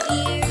your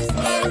ears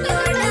and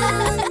your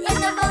nose. In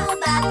the bubble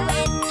bath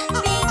with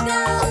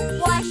Bingo,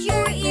 wash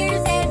your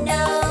ears and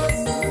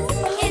nose.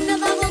 In the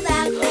bubble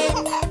bath with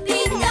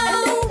Bingo,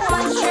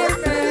 wash your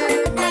fur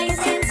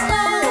nice and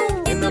slow.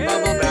 In the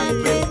bubble bath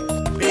with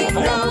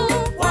Bingo.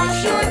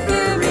 Wash your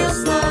fur real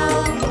slow.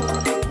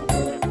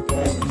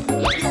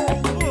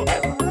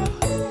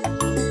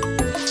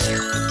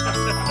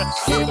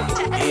 Sit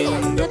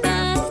in the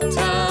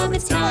bathtub,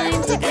 it's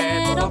time to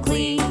get all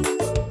clean.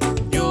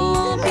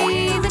 You'll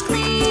be the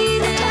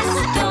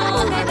cleanest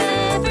dog I've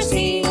ever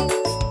seen.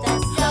 The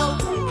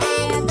soap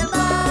and the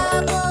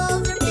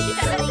bubbles are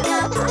filling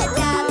up the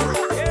tub.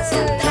 So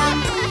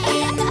jump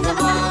in the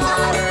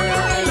water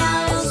and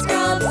I'll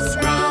scrub,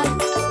 scrub.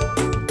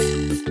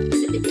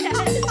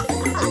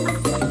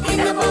 In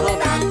the bubble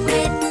bath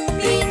with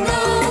Bingo,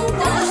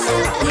 wash so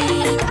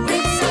clean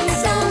with some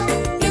soap.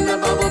 In the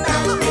bubble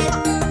bath with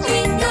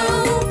Bingo,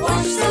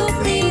 wash so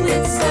clean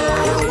with soap.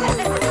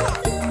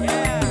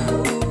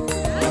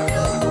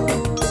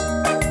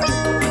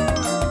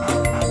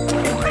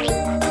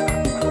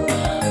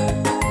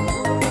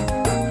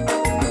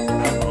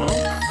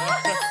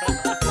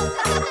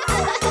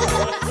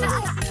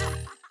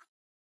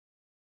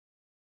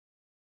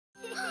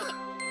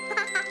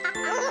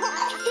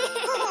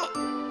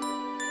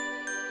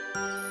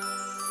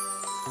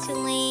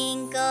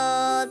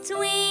 Twinkle,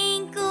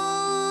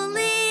 twinkle,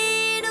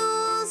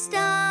 little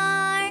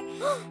star,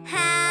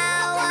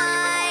 how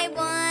I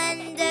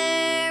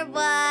wonder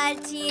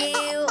what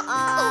you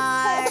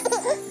are.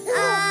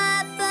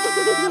 Up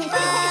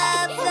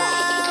above the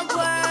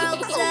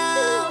world so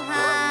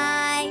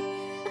high,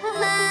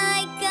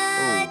 like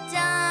a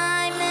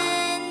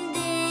diamond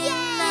in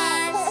the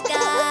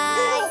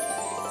sky.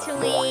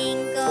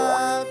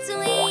 Twinkle,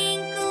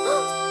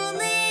 twinkle,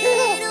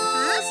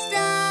 little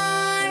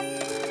star,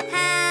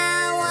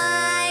 how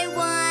I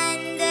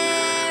wonder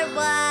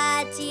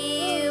what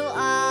you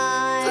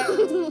are.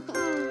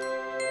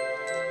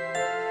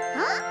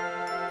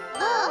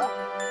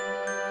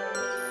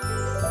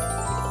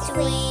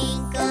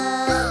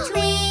 Twinkle,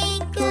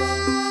 twinkle,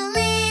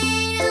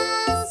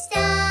 little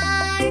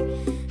star,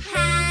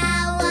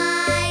 how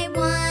I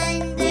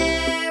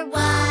wonder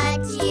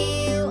what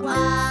you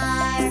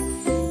are.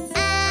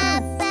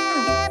 Up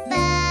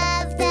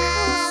above the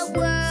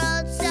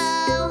world so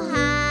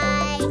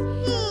high,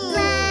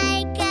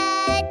 like a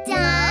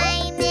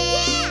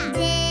diamond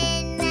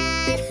in the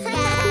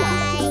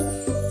sky.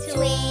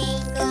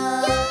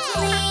 Twinkle,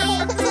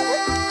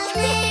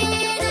 twinkle,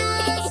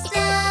 little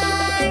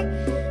star,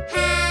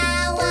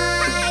 how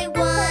I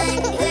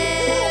wonder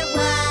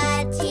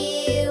what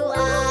you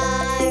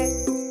are.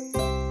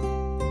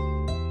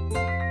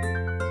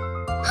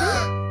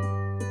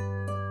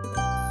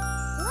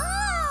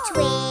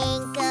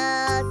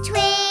 Twinkle,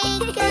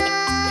 twinkle,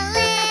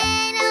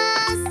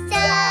 little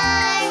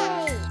star,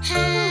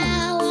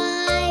 how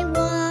I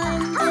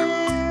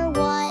wonder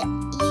what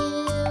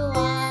you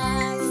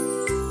are.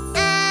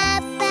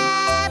 Up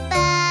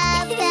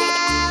above the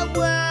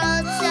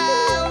world so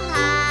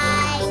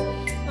high,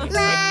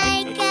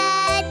 like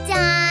a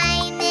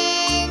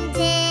diamond in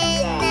the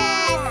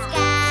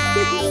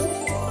sky.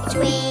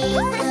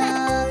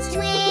 Twinkle,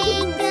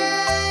 twinkle,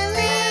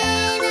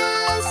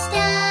 little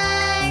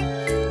star,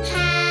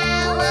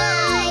 how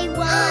I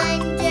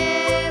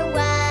wonder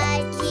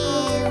what you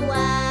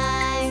are.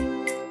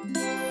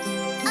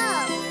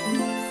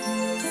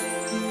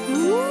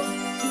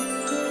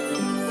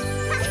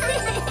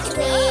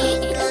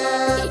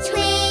 Twinkle,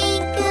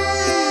 twinkle,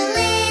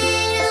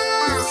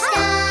 little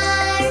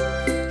star,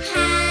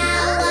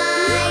 how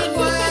I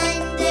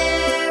wonder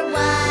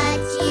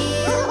what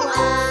you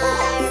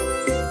are.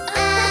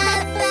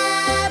 Up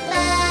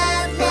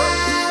above the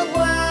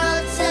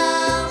world so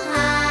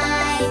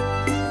high,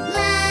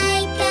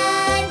 like a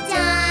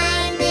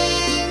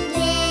diamond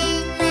in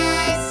the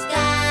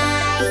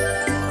sky.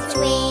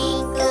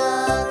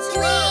 Twinkle,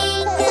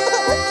 twinkle,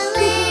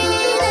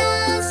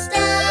 little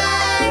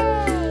star,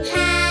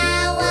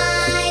 how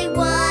I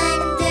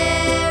wonder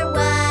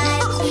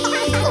what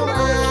you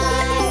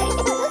are.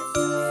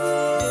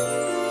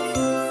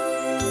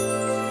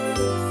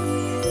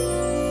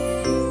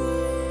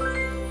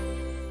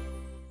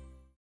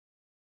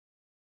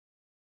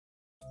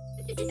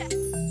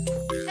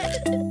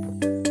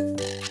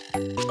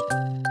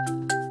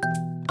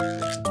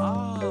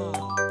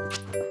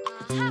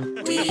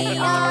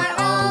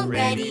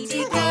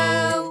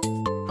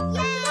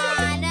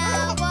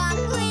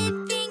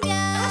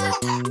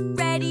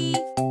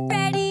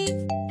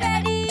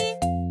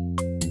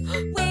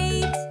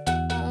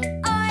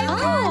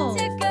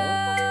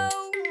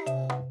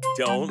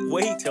 Don't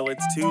wait till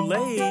it's too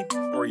late,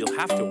 or you'll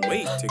have to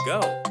wait to go.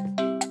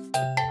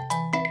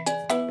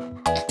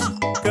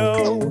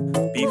 Go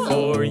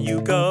before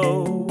you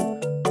go.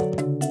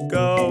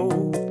 Go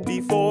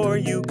before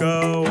you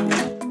go.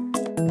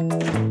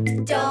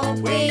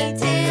 Don't wait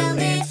till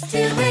it's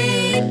too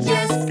late.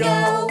 Just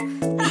go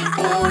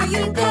before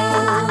you go.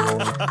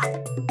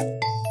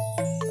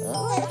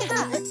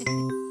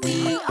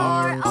 We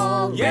are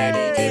all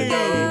ready to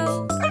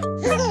go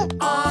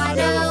on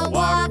a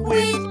walk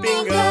with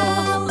Bingo.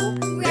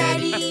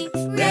 Ready,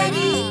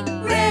 ready,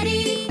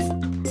 ready.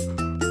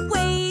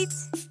 Wait,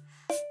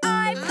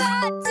 I've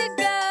got to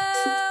go.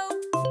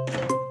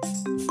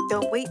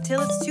 Don't wait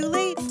till it's too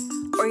late,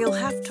 or you'll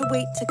have to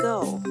wait to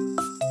go.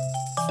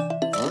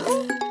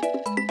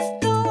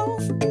 Go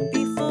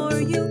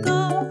before you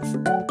go.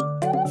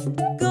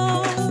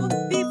 Go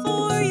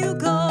before you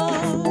go.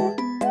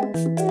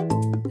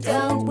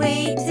 Don't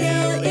wait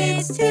till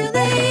it's too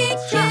late.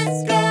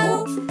 Just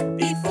go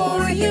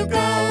before you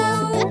go.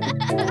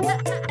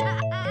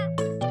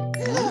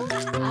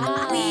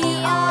 We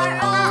are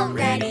all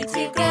ready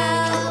to go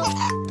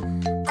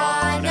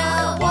on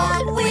a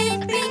walk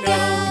with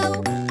Bingo.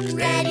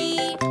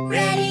 Ready,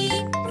 ready,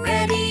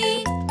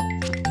 ready.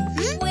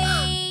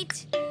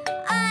 Wait,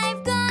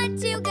 I've got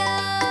to go.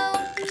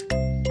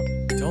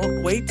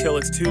 Don't wait till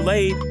it's too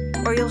late.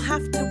 Or you'll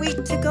have to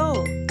wait to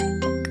go.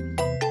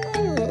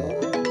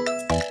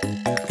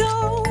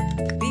 Go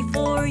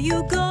before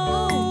you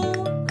go.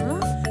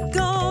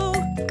 Go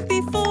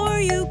before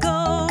you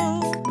go.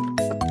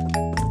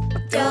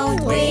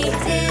 Don't wait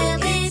till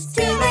it's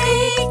too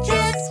late.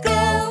 Just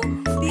go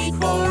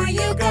before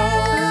you go.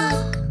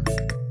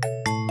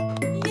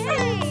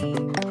 Yay!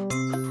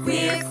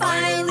 We're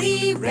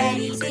finally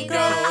ready to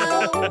go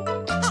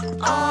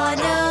on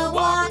a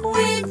walk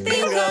with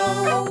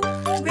Bingo.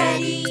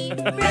 Ready,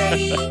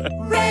 ready,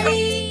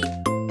 ready.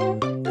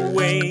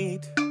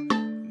 Wait,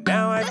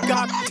 now I've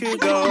got to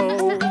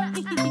go.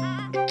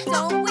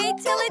 Don't wait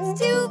till it's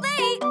too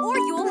late, or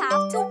you'll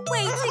have to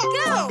wait to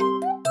go.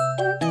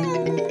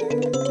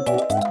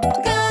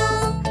 Go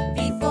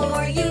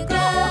before you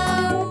go.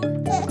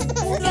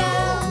 Go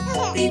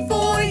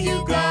before you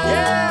go.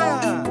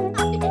 Yeah!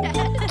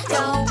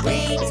 Don't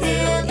wait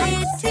till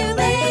it's too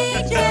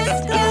late.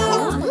 Just go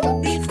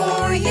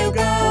before you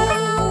go.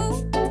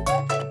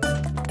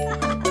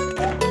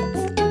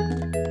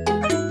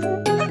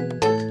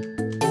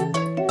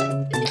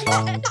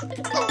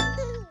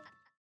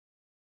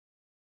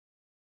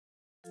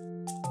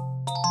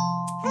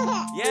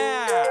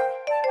 Yeah!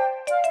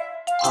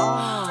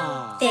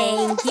 Ah!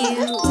 Thank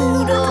you,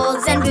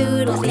 oodles and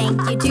boodles.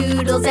 Thank you,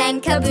 doodles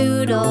and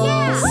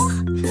caboodles.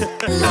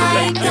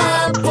 Like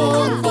a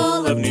bowl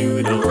full of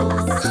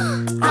noodles,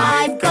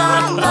 I've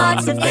got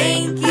lots of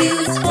thank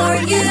yous for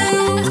you.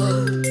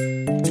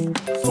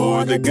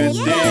 For the good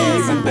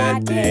days and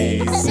bad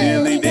days,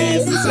 silly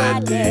days and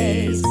sad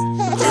days,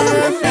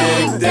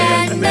 Perfect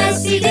and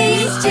messy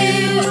days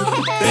too.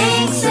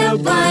 Thanks a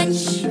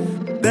bunch.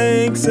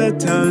 thanks a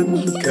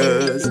ton,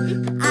 'cause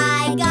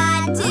I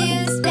got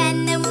to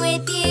spend them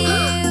with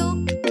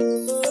you.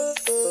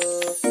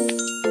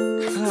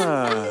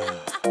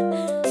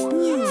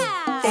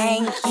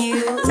 Thank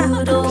you,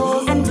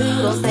 oodles and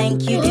doodles.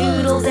 Thank you,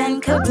 doodles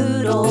and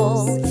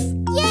caboodles.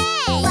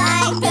 Yay!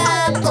 Like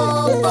a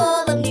bowl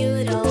full of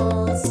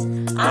noodles,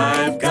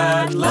 I've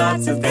got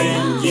lots of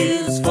thank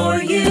yous for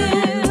you.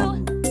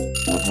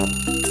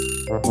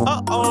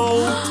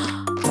 Uh-oh!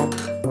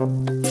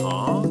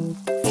 Huh?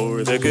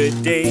 For the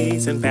good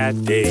days and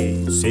bad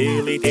days,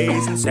 silly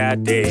days and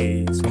sad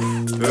days,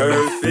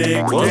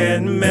 perfect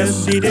and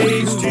messy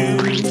days too.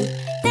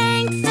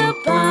 Thanks a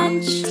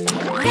bunch.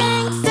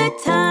 Thanks a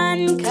ton,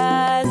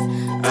 'cause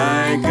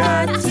I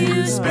got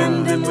to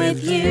spend them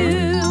with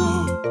you.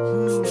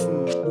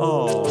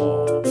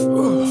 Oh.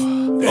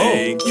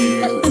 Thank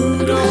you,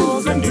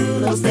 oodles and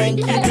noodles. Thank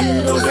you,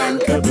 doodles and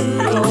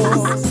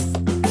caboodles.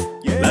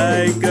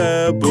 Like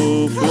a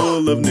bowl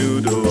full of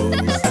noodles.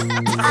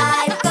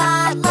 I've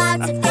got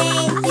lots of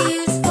thank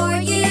yous for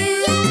you.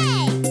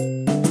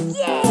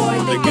 For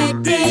the good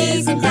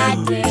days and bad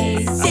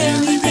days,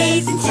 silly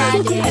days and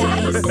sad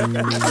days,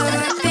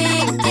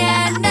 perfect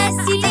and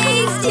messy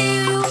days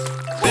too.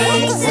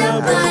 Thanks a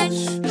bunch,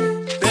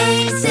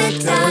 thanks a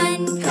ton,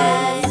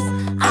 'cause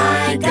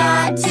I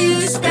got to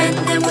spend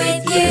them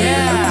with you.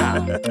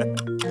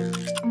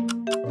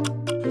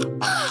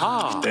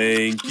 Aha!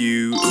 Thank you,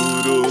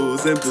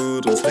 oodles and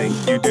boodles. Thank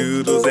you,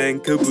 doodles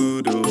and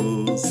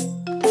caboodles.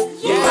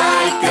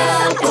 Like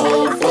a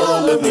bowl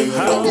full of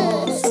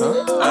noodles,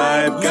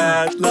 I've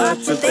got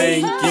lots of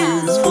thank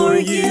yous for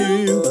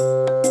you.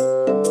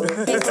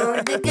 it's for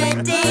the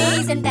good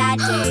days and bad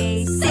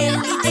days,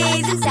 silly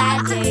days and sad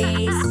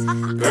days,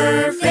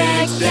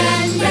 perfect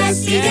and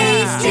messy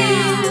days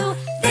too.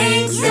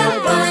 Thanks a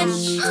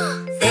bunch,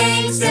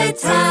 thanks a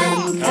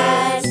ton,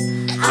 'cause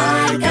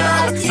I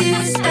got to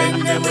spend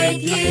them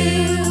with you.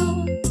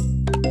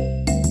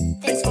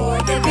 Thanks for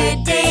the good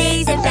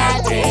days and bad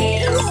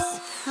days.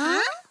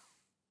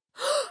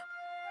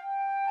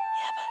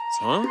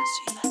 Huh?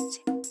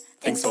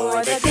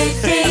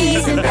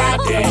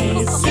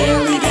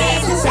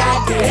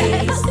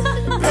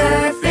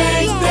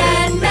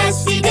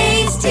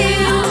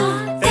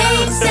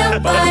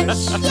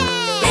 swish.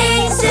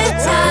 Thanks a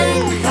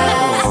ton,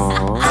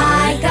 'cause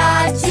I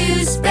got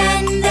to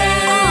spend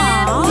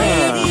them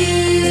with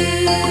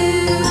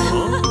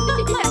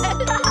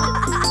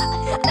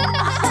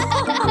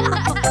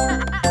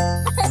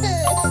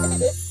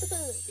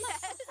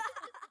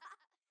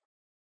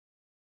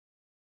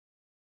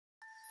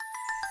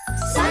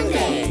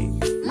Sunday,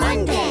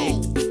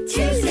 Monday,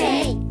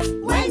 Tuesday,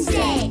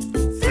 Wednesday,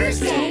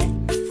 Thursday,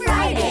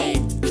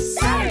 Friday,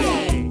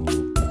 Saturday.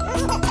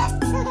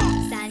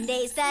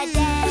 Sunday's the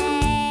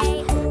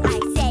day I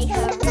say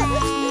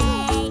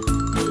hooray,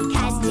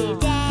 because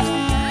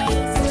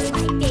today's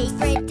my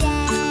favorite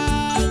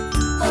day.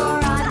 For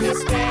on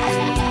this day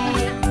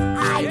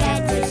I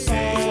get to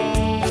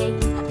say,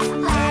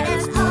 let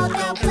us all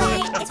go play,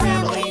 it's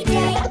family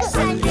day.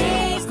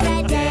 Sunday's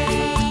the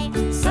day.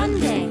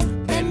 Sunday,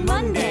 then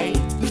Monday.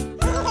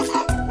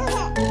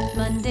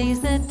 Monday's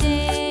the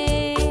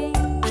day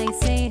I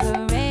say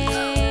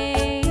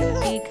hooray,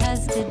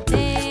 because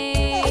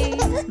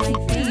today's my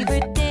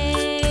favorite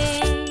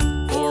day.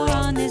 For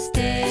on this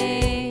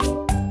day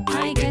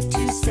I get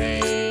to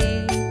say,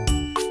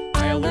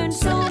 I learned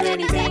so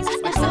many things,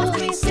 my soul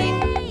we sing.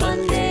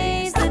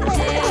 Monday's the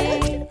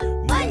day.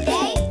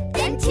 Monday,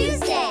 then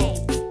Tuesday.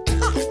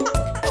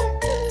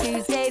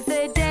 Tuesday's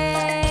the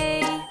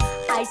day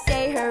I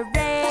say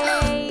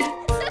hooray,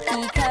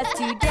 because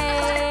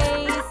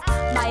today's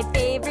my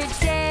favorite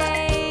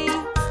day.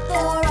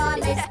 For on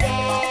this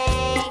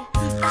day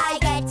I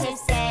get to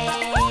say,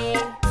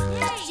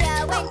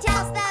 show and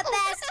tell's the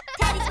best,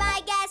 Teddy's my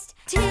guest.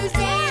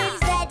 Tuesday's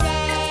the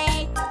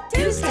day.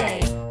 Tuesday,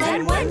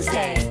 then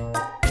Wednesday.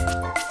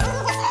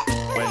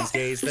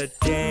 Wednesday's the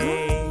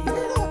day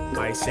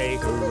I say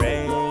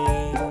hooray,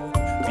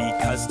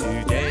 because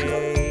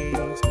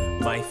today's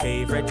my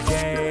favorite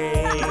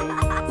day.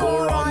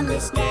 For on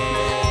this day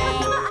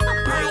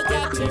I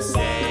get to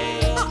say,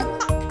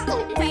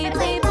 We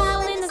play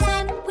ball in the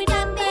sun, we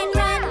jump and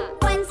run.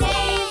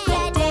 Wednesday's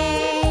the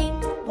day.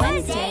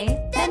 Wednesday,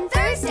 Then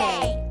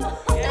Thursday.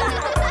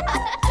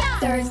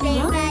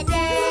 Thursday's the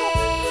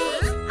day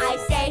I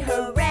say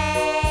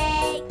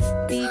hooray,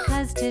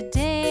 because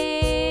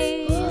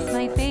today's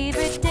my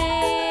favorite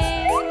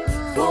day.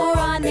 for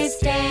on this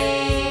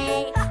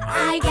day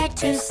I get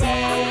to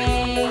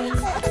say,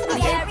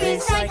 we get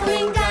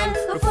recycling done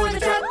before the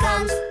truck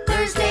comes.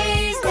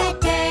 Thursday's the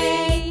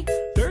day.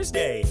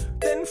 Thursday,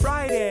 then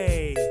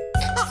Friday.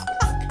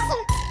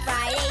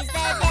 Friday's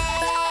the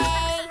day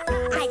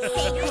I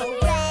say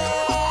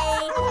hooray,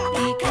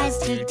 because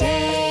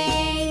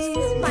today's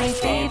my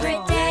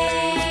favorite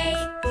day.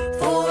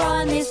 For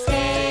on this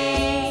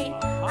day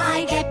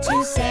I get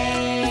to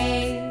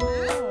say,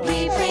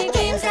 we play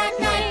games at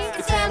night,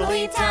 it's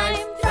family time.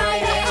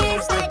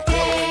 Friday's the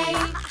day.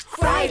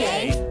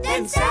 Friday,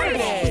 then Saturday.